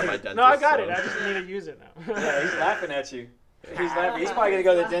uncle not my dentist. No, I got it. I just need to use it now. Yeah, he's laughing at you. He's laughing. He's probably gonna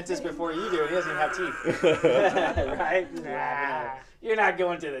go to the dentist before you do. He doesn't even have teeth, right? Nah. You're not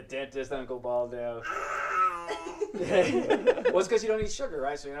going to the dentist, Uncle Baldo. Well, it's because you don't eat sugar,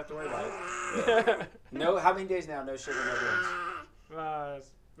 right? So you don't have to worry about it. Yeah. No, how many days now? No sugar, no drinks.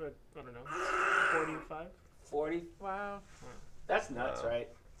 But I don't know, 45. 40. Wow. That's nuts, right?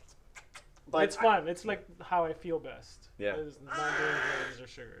 But it's fun. It's like how I feel best. Yeah. Is not doing drugs or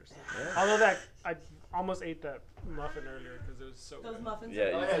sugars. Yeah. Although that I almost ate that muffin earlier because it was so Those good. muffins. Yeah, are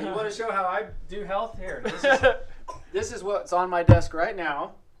Oh, good. yeah, you want to show how I do health here? This is what's on my desk right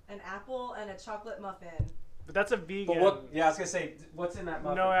now. An apple and a chocolate muffin. But that's a vegan. But what? Yeah, I was gonna say, what's in that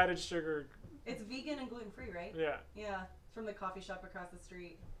muffin? No added sugar. It's vegan and gluten free, right? Yeah. Yeah. It's from the coffee shop across the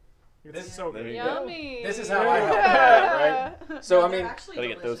street. It's This- so there good. you go. Yummy. This is how I help, right? So I They're mean, actually Gotta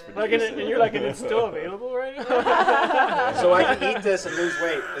get those delicious. for Like and you're like, and it's still available right now. so I can eat this and lose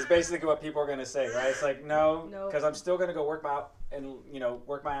weight is basically what people are gonna say, right? It's like no, No. because I'm still gonna go work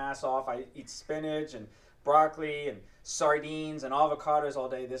my ass off. I eat spinach and broccoli and sardines and avocados all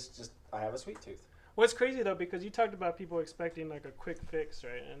day. I have a sweet tooth. What's crazy though, because you talked about people expecting like a quick fix,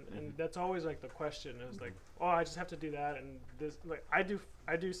 right? And that's always like the question is like, oh, I just have to do that and this. Like I do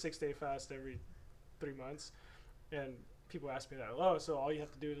 6-day fast every 3 months, and people ask me that. Oh, so all you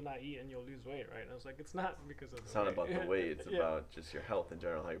have to do is not eat and you'll lose weight, right? And I was like, it's not because of It's not about the weight. It's Yeah. about just your health in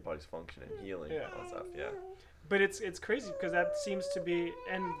general, how your body's functioning, healing, Yeah. all that stuff. Yeah. But it's crazy because that seems to be,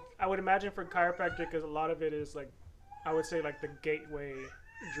 and I would imagine for chiropractic, because a lot of it is like, I would say like the gateway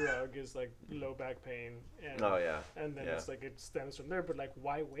drug is like low back pain, and Oh yeah. and then Yeah. it's like it stems from there. But like,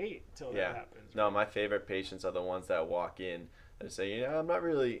 why wait till Yeah. that happens? No, my favorite patients are the ones that walk in and say, I'm not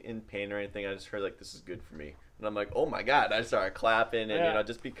really in pain or anything. I just heard like this is good for me. And I'm like, oh my God, I started clapping. And, Yeah.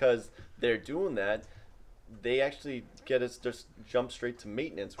 just because they're doing that, they actually get us just jump straight to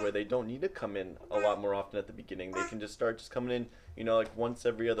maintenance where they don't need to come in a lot more often at the beginning. They can just start just coming in, like once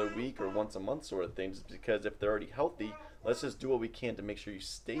every other week or once a month sort of thing. Just because if they're already healthy, let's just do what we can to make sure you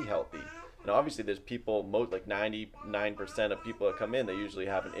stay healthy. And obviously there's people, like 99% of people that come in, they usually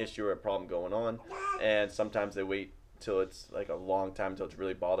have an issue or a problem going on. And sometimes they wait till it's like a long time till it's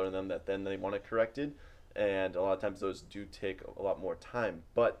really bothering them that then they want it corrected. And a lot of times those do take a lot more time,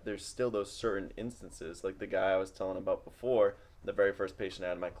 but there's still those certain instances, like the guy I was telling about before, the very first patient I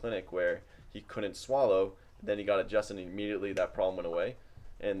had in my clinic where he couldn't swallow, then he got adjusted and immediately that problem went away.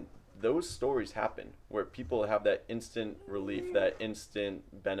 And those stories happen where people have that instant relief, that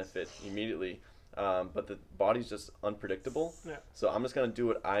instant benefit immediately, but the body's just unpredictable. Yeah. So I'm just going to do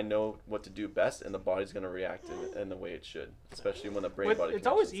what I know what to do best, and the body's going to react in the way it should, especially when the brain-body It's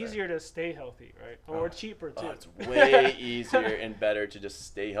always connection's easier to stay healthy, right? Or cheaper too. it's way easier and better to just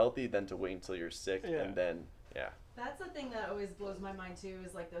stay healthy than to wait until you're sick Yeah. and then, yeah. That's the thing that always blows my mind too,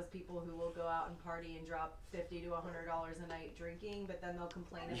 is like those people who will go out and party and drop $50 to $100 a night drinking, but then they'll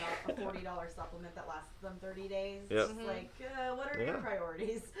complain about a $40 supplement that lasts them 30 days. Yep. It's just like, what are Yeah. your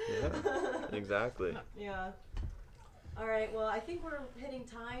priorities? Yeah, exactly. Yeah. All right. Well, I think we're hitting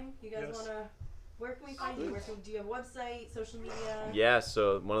time. You guys Yes. wanna? Where can we find you? Do you have a website, social media? Yeah,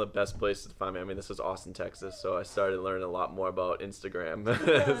 so one of the best places to find me, I mean, this is Austin, Texas, so I started learning a lot more about Instagram.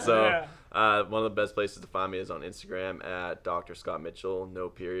 So Yeah. one of the best places to find me is on Instagram at Dr. Scott Mitchell, no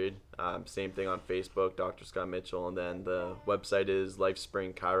period. Same thing on Facebook, Dr. Scott Mitchell, and then the website is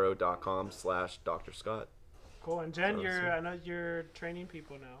lifespringchiro.com/Dr. Scott. Cool. And Jen, So, I know you're training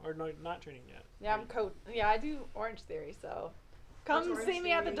people now, or no, not training yet. Yeah, I'm coach. Yeah, I do Orange Theory, so come What's see Orange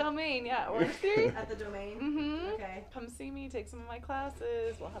me at the Theory? domain. Yeah, Orange Theory. At the domain. Mhm. Okay. Come see me. Take some of my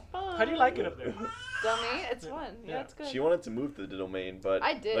classes. We'll have fun. How do you like it up there? Domain? It's fun. Yeah, Yeah. it's good. She wanted to move to the domain, but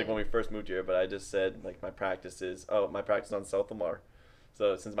I did. like when we first moved here, but I just said like my practice is on South Lamar.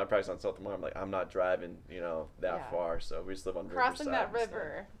 So since my practice on South Lamar, I'm like I'm not driving, that Yeah. far. So we just live on Crossing Riverside that and stuff.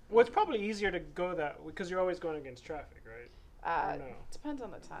 river. Well, it's probably easier to go that because you're always going against traffic, right? No. Depends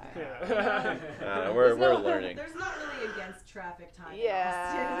on the time. Yeah. We're no- learning. There's not really against traffic time. in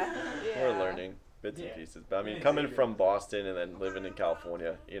Yeah. Austin. Yeah. We're learning bits and Yeah. pieces. But I mean, coming from Boston and then living in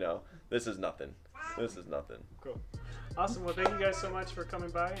California, this is nothing. This is nothing. Cool. Awesome. Well, thank you guys so much for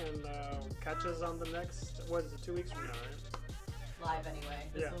coming by, and catch us on the next, 2 weeks from now, right? Live anyway.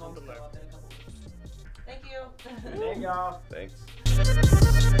 This Yeah, one on will the go live. up in a couple weeks. Thank you. Hey, y'all. Thanks.